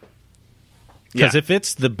 Because if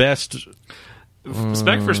it's the best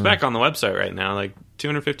spec for spec on the website right now, like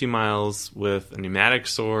 250 miles with a pneumatic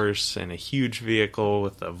source and a huge vehicle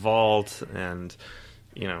with a vault, and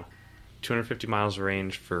 250 miles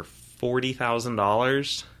range for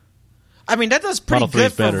 $40,000. I mean, that does pretty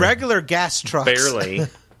good for regular gas trucks. Barely.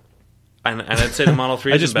 and I'd say the Model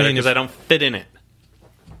 3 is better because I don't fit in it.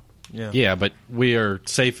 Yeah, but we are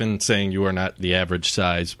safe in saying you are not the average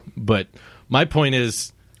size. But my point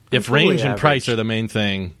is, if range and price are the main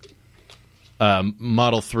thing,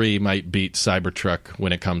 Model 3 might beat Cybertruck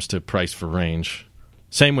when it comes to price for range.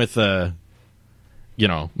 Same with,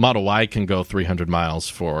 Model Y can go 300 miles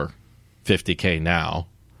for $50K now.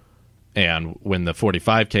 And when the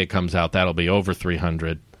 45K comes out, that'll be over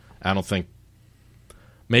 300. I don't think...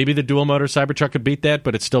 Maybe the dual motor Cybertruck could beat that,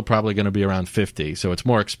 but it's still probably going to be around 50. So it's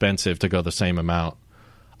more expensive to go the same amount.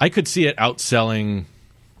 I could see it outselling...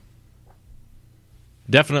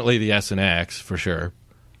 Definitely the S and X for sure,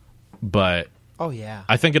 but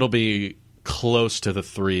I think it'll be close to the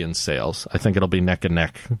 3 in sales. I think it'll be neck and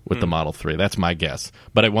neck with the Model 3. That's my guess,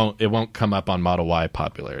 but it won't come up on Model Y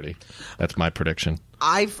popularity. That's my prediction.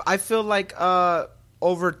 I feel like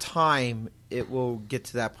over time it will get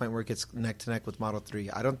to that point where it gets neck to neck with Model 3.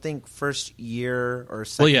 I don't think first year or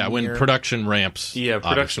second year. When production ramps. Yeah,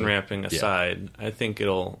 production ramping aside, I think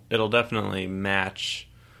it'll definitely match.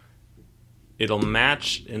 It'll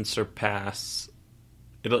match and surpass.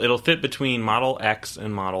 It'll fit between Model X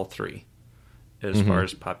and Model 3 as far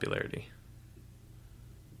as popularity.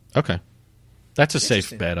 Okay, that's a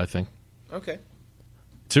safe bet, I think. Okay,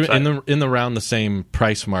 in the round the same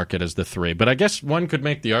price market as the 3, but I guess one could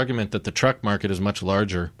make the argument that the truck market is much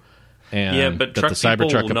larger, and but that truck the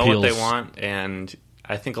Cybertruck people know appeals. what they want, and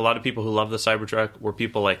I think a lot of people who love the Cybertruck were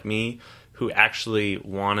people like me who actually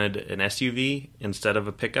wanted an SUV instead of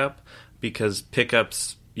a pickup. Because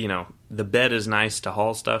pickups, the bed is nice to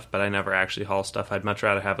haul stuff, but I never actually haul stuff. I'd much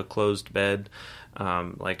rather have a closed bed,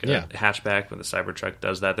 like a hatchback when the Cybertruck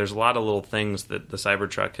does that. There's a lot of little things that the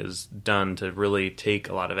Cybertruck has done to really take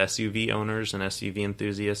a lot of SUV owners and SUV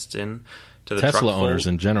enthusiasts in to the Tesla truck fold. owners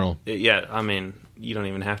in general. Yeah, I mean, you don't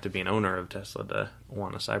even have to be an owner of Tesla to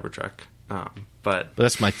want a Cybertruck. But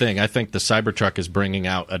that's my thing. I think the Cybertruck is bringing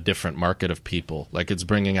out a different market of people. Like, it's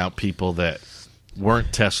bringing out people that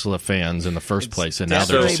weren't Tesla fans in the first place, and now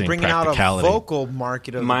they're seeing practicality. Out a vocal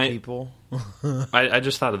market of people. I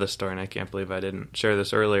just thought of this story, and I can't believe I didn't share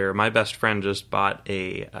this earlier. My best friend just bought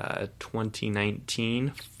a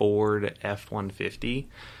 2019 Ford F-150,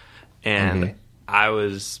 and I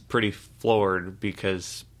was pretty floored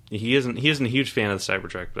because he isn't a huge fan of the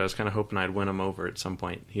Cybertruck, but I was kind of hoping I'd win him over at some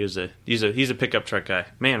point. He's a pickup truck guy.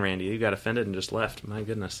 Man, Randy, you got offended and just left. My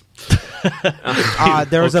goodness.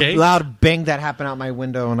 There was a loud bang that happened out my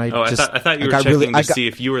window, and I thought you were checking to see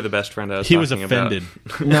if you were the best friend I was talking about. He was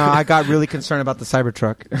offended. No, I got really concerned about the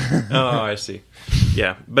Cybertruck. Oh, I see.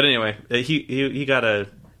 Yeah, but anyway, he got a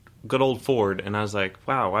good old Ford, and I was like,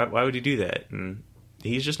 wow, why would you do that? And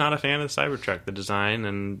he's just not a fan of the Cybertruck, the design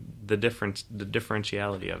and the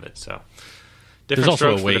differentiality of it. So there's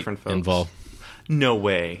also a weight involved. No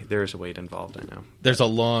way. There's a weight involved, I know. There's a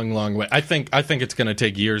long, long way. I think it's going to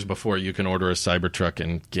take years before you can order a Cybertruck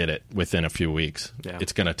and get it within a few weeks. Yeah.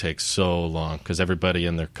 It's going to take so long because everybody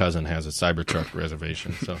and their cousin has a Cybertruck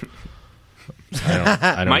reservation. So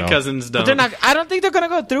I don't My know. cousins don't. But they're not. I don't think they're going to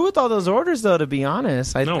go through with all those orders, though. To be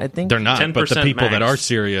honest, I think they're not. But the people max. that are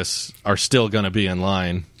serious are still going to be in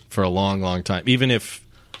line for a long, long time. Even if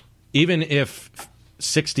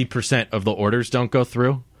 60% of the orders don't go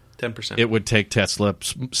through, 10%. It would take Tesla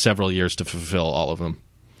several years to fulfill all of them.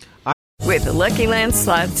 With the Lucky Land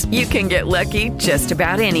Slots, you can get lucky just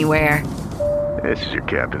about anywhere. This is your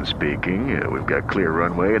captain speaking. We've got clear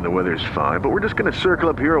runway and the weather's fine, but we're just going to circle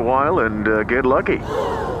up here a while and get lucky.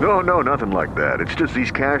 No, nothing like that. It's just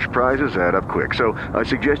these cash prizes add up quick. So I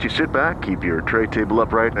suggest you sit back, keep your tray table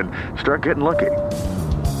upright, and start getting lucky.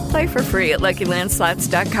 Play for free at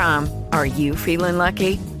LuckyLandSlots.com. Are you feeling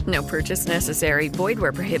lucky? No purchase necessary. Void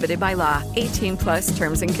where prohibited by law. 18+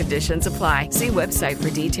 terms and conditions apply. See website for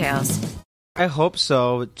details. I hope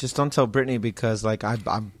so. Just don't tell Brittany because like I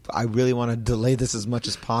really want to delay this as much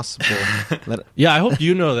as possible. Yeah, I hope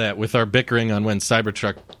you know that with our bickering on when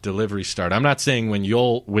Cybertruck deliveries start. I'm not saying when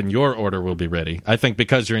your order will be ready. I think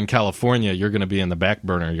because you're in California, you're going to be in the back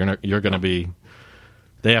burner. You're going to be.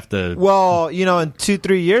 They have to. Well, in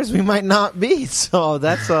 2-3 years we might not be. So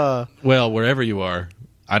that's Well, wherever you are,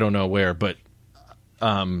 I don't know where, but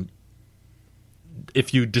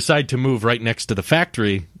if you decide to move right next to the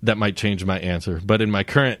factory, that might change my answer. But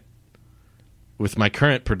with my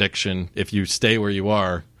current prediction, if you stay where you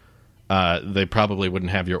are, they probably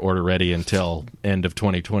wouldn't have your order ready until end of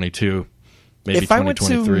 2022, maybe 2023. If I went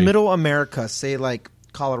to Middle America, say like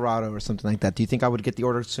Colorado or something like that, do you think I would get the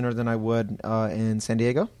order sooner than I would in San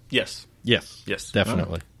Diego? Yes,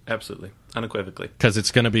 definitely, absolutely, unequivocally, because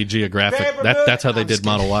it's going to be geographic. That's how they did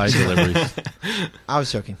Model Y deliveries. I was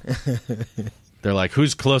joking. They're like,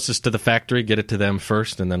 who's closest to the factory? Get it to them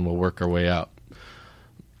first, and then we'll work our way out.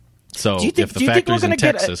 So if the factory's in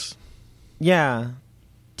Texas...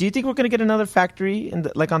 Do you think we're going to get another factory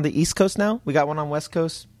on the East Coast now? We got one on West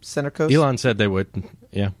Coast, Center Coast? Elon said they would,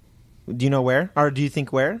 yeah. Do you know where? Or do you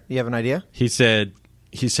think where? Do you have an idea? He said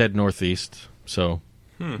Northeast, so...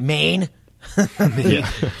 Maine? Yeah.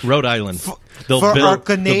 Rhode Island. They'll build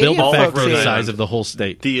a factory the size of the whole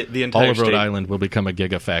state. The entire all of Rhode state. Island will become a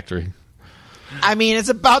gigafactory. I mean, it's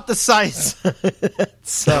about the size.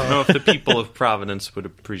 So. I don't know if the people of Providence would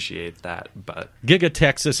appreciate that, but... Giga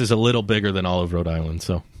Texas is a little bigger than all of Rhode Island,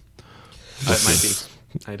 so... That might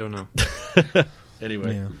be. I don't know.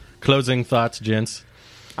 Anyway, Closing thoughts, gents?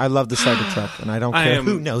 I love the Cybertruck, and I don't care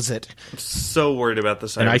who knows it. I'm so worried about the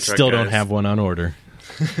Cybertruck, and I still don't guys. have one on order.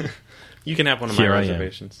 You can have one of my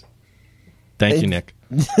reservations. Thank you, Nick.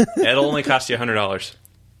 It'll only cost you $100.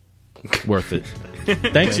 Worth it.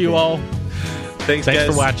 Thanks, you all. Thanks guys.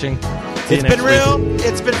 For watching. It's been real.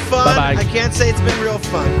 It's been fun. Bye-bye. I can't say it's been real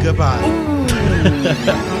fun. Goodbye.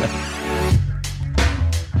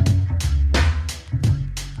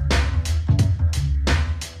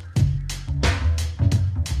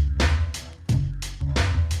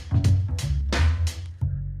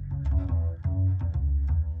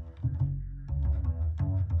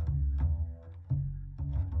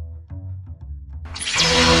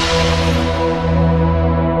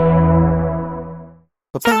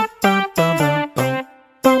 Ba-ba.